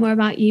 find out more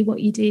about you,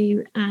 what you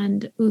do,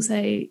 and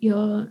also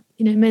your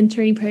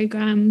mentoring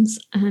programs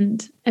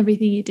and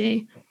everything you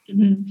do?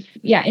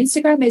 Yeah,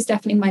 Instagram is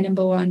definitely my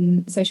number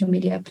one social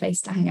media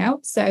place to hang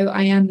out. So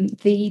I am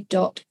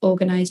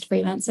the.organized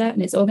freelancer,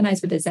 and it's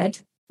organized with a Z,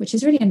 which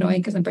is really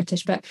annoying because I'm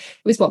British, but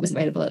it was what was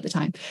available at the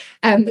time.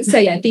 So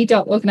yeah,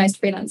 the.organized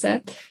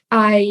freelancer.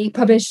 I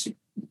publish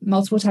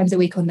multiple times a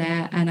week on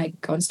there, and I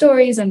go on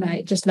stories, and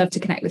I just love to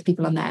connect with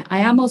people on there. I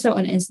am also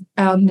on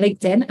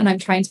LinkedIn, and I'm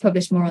trying to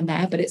publish more on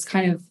there, but it's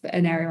kind of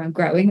an area I'm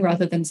growing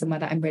rather than somewhere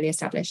that I'm really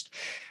established.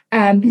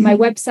 My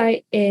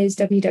website is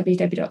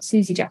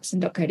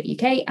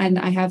www.susiejackson.co.uk, and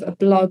I have a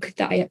blog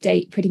that I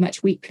update pretty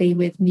much weekly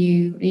with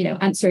new,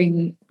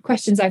 answering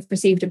questions I've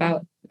received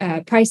about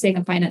pricing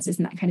and finances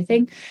and that kind of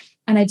thing.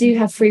 And I do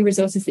have free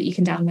resources that you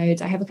can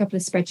download. I have a couple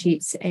of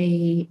spreadsheets,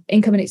 a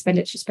income and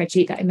expenditure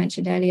spreadsheet that I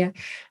mentioned earlier,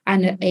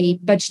 and a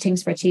budgeting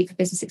spreadsheet for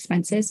business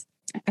expenses.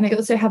 And I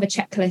also have a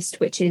checklist,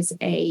 which is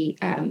a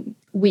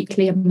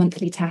weekly and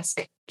monthly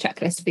task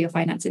checklist for your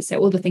finances. So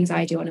all the things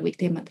I do on a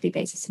weekly and monthly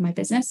basis in my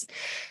business.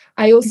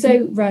 I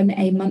also run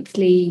a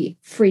monthly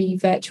free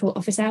virtual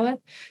office hour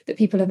that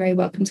people are very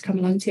welcome to come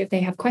along to if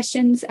they have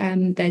questions.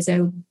 There's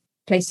a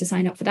place to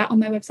sign up for that on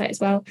my website as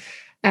well.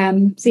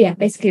 So yeah,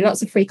 basically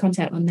lots of free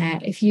content on there.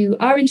 If you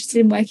are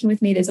interested in working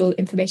with me, there's all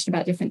information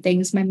about different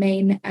things. My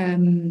main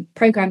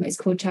program is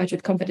called Charge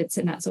with Confidence,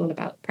 and that's all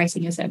about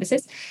pricing your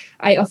services.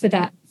 I offer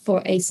that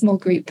for a small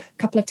group a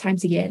couple of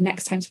times a year.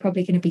 Next time's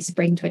probably going to be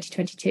spring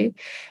 2022.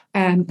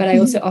 But I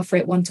also offer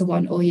it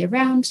one-to-one all year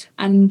round.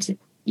 And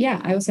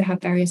yeah, I also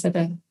have various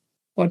other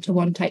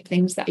one-to-one type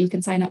things that you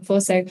can sign up for.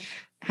 So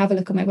have a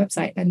look on my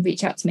website and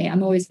reach out to me.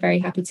 I'm always very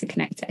happy to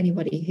connect to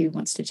anybody who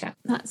wants to chat.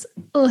 That's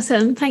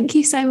awesome. Thank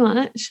you so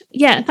much.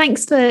 Yeah,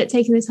 thanks for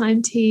taking the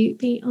time to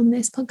be on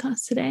this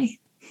podcast today.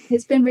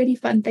 It's been really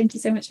fun. Thank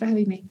you so much for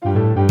having me.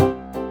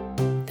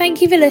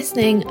 Thank you for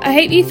listening. I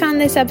hope you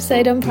found this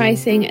episode on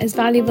pricing as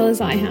valuable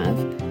as I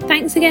have.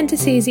 Thanks again to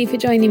Susie for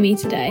joining me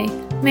today.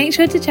 Make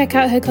sure to check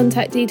out her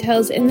contact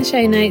details in the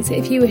show notes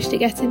if you wish to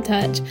get in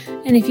touch.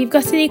 And if you've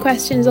got any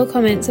questions or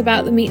comments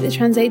about the Meet the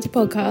Translator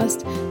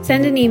podcast,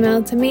 send an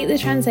email to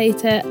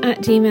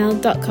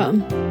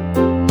meetthetranslator@gmail.com.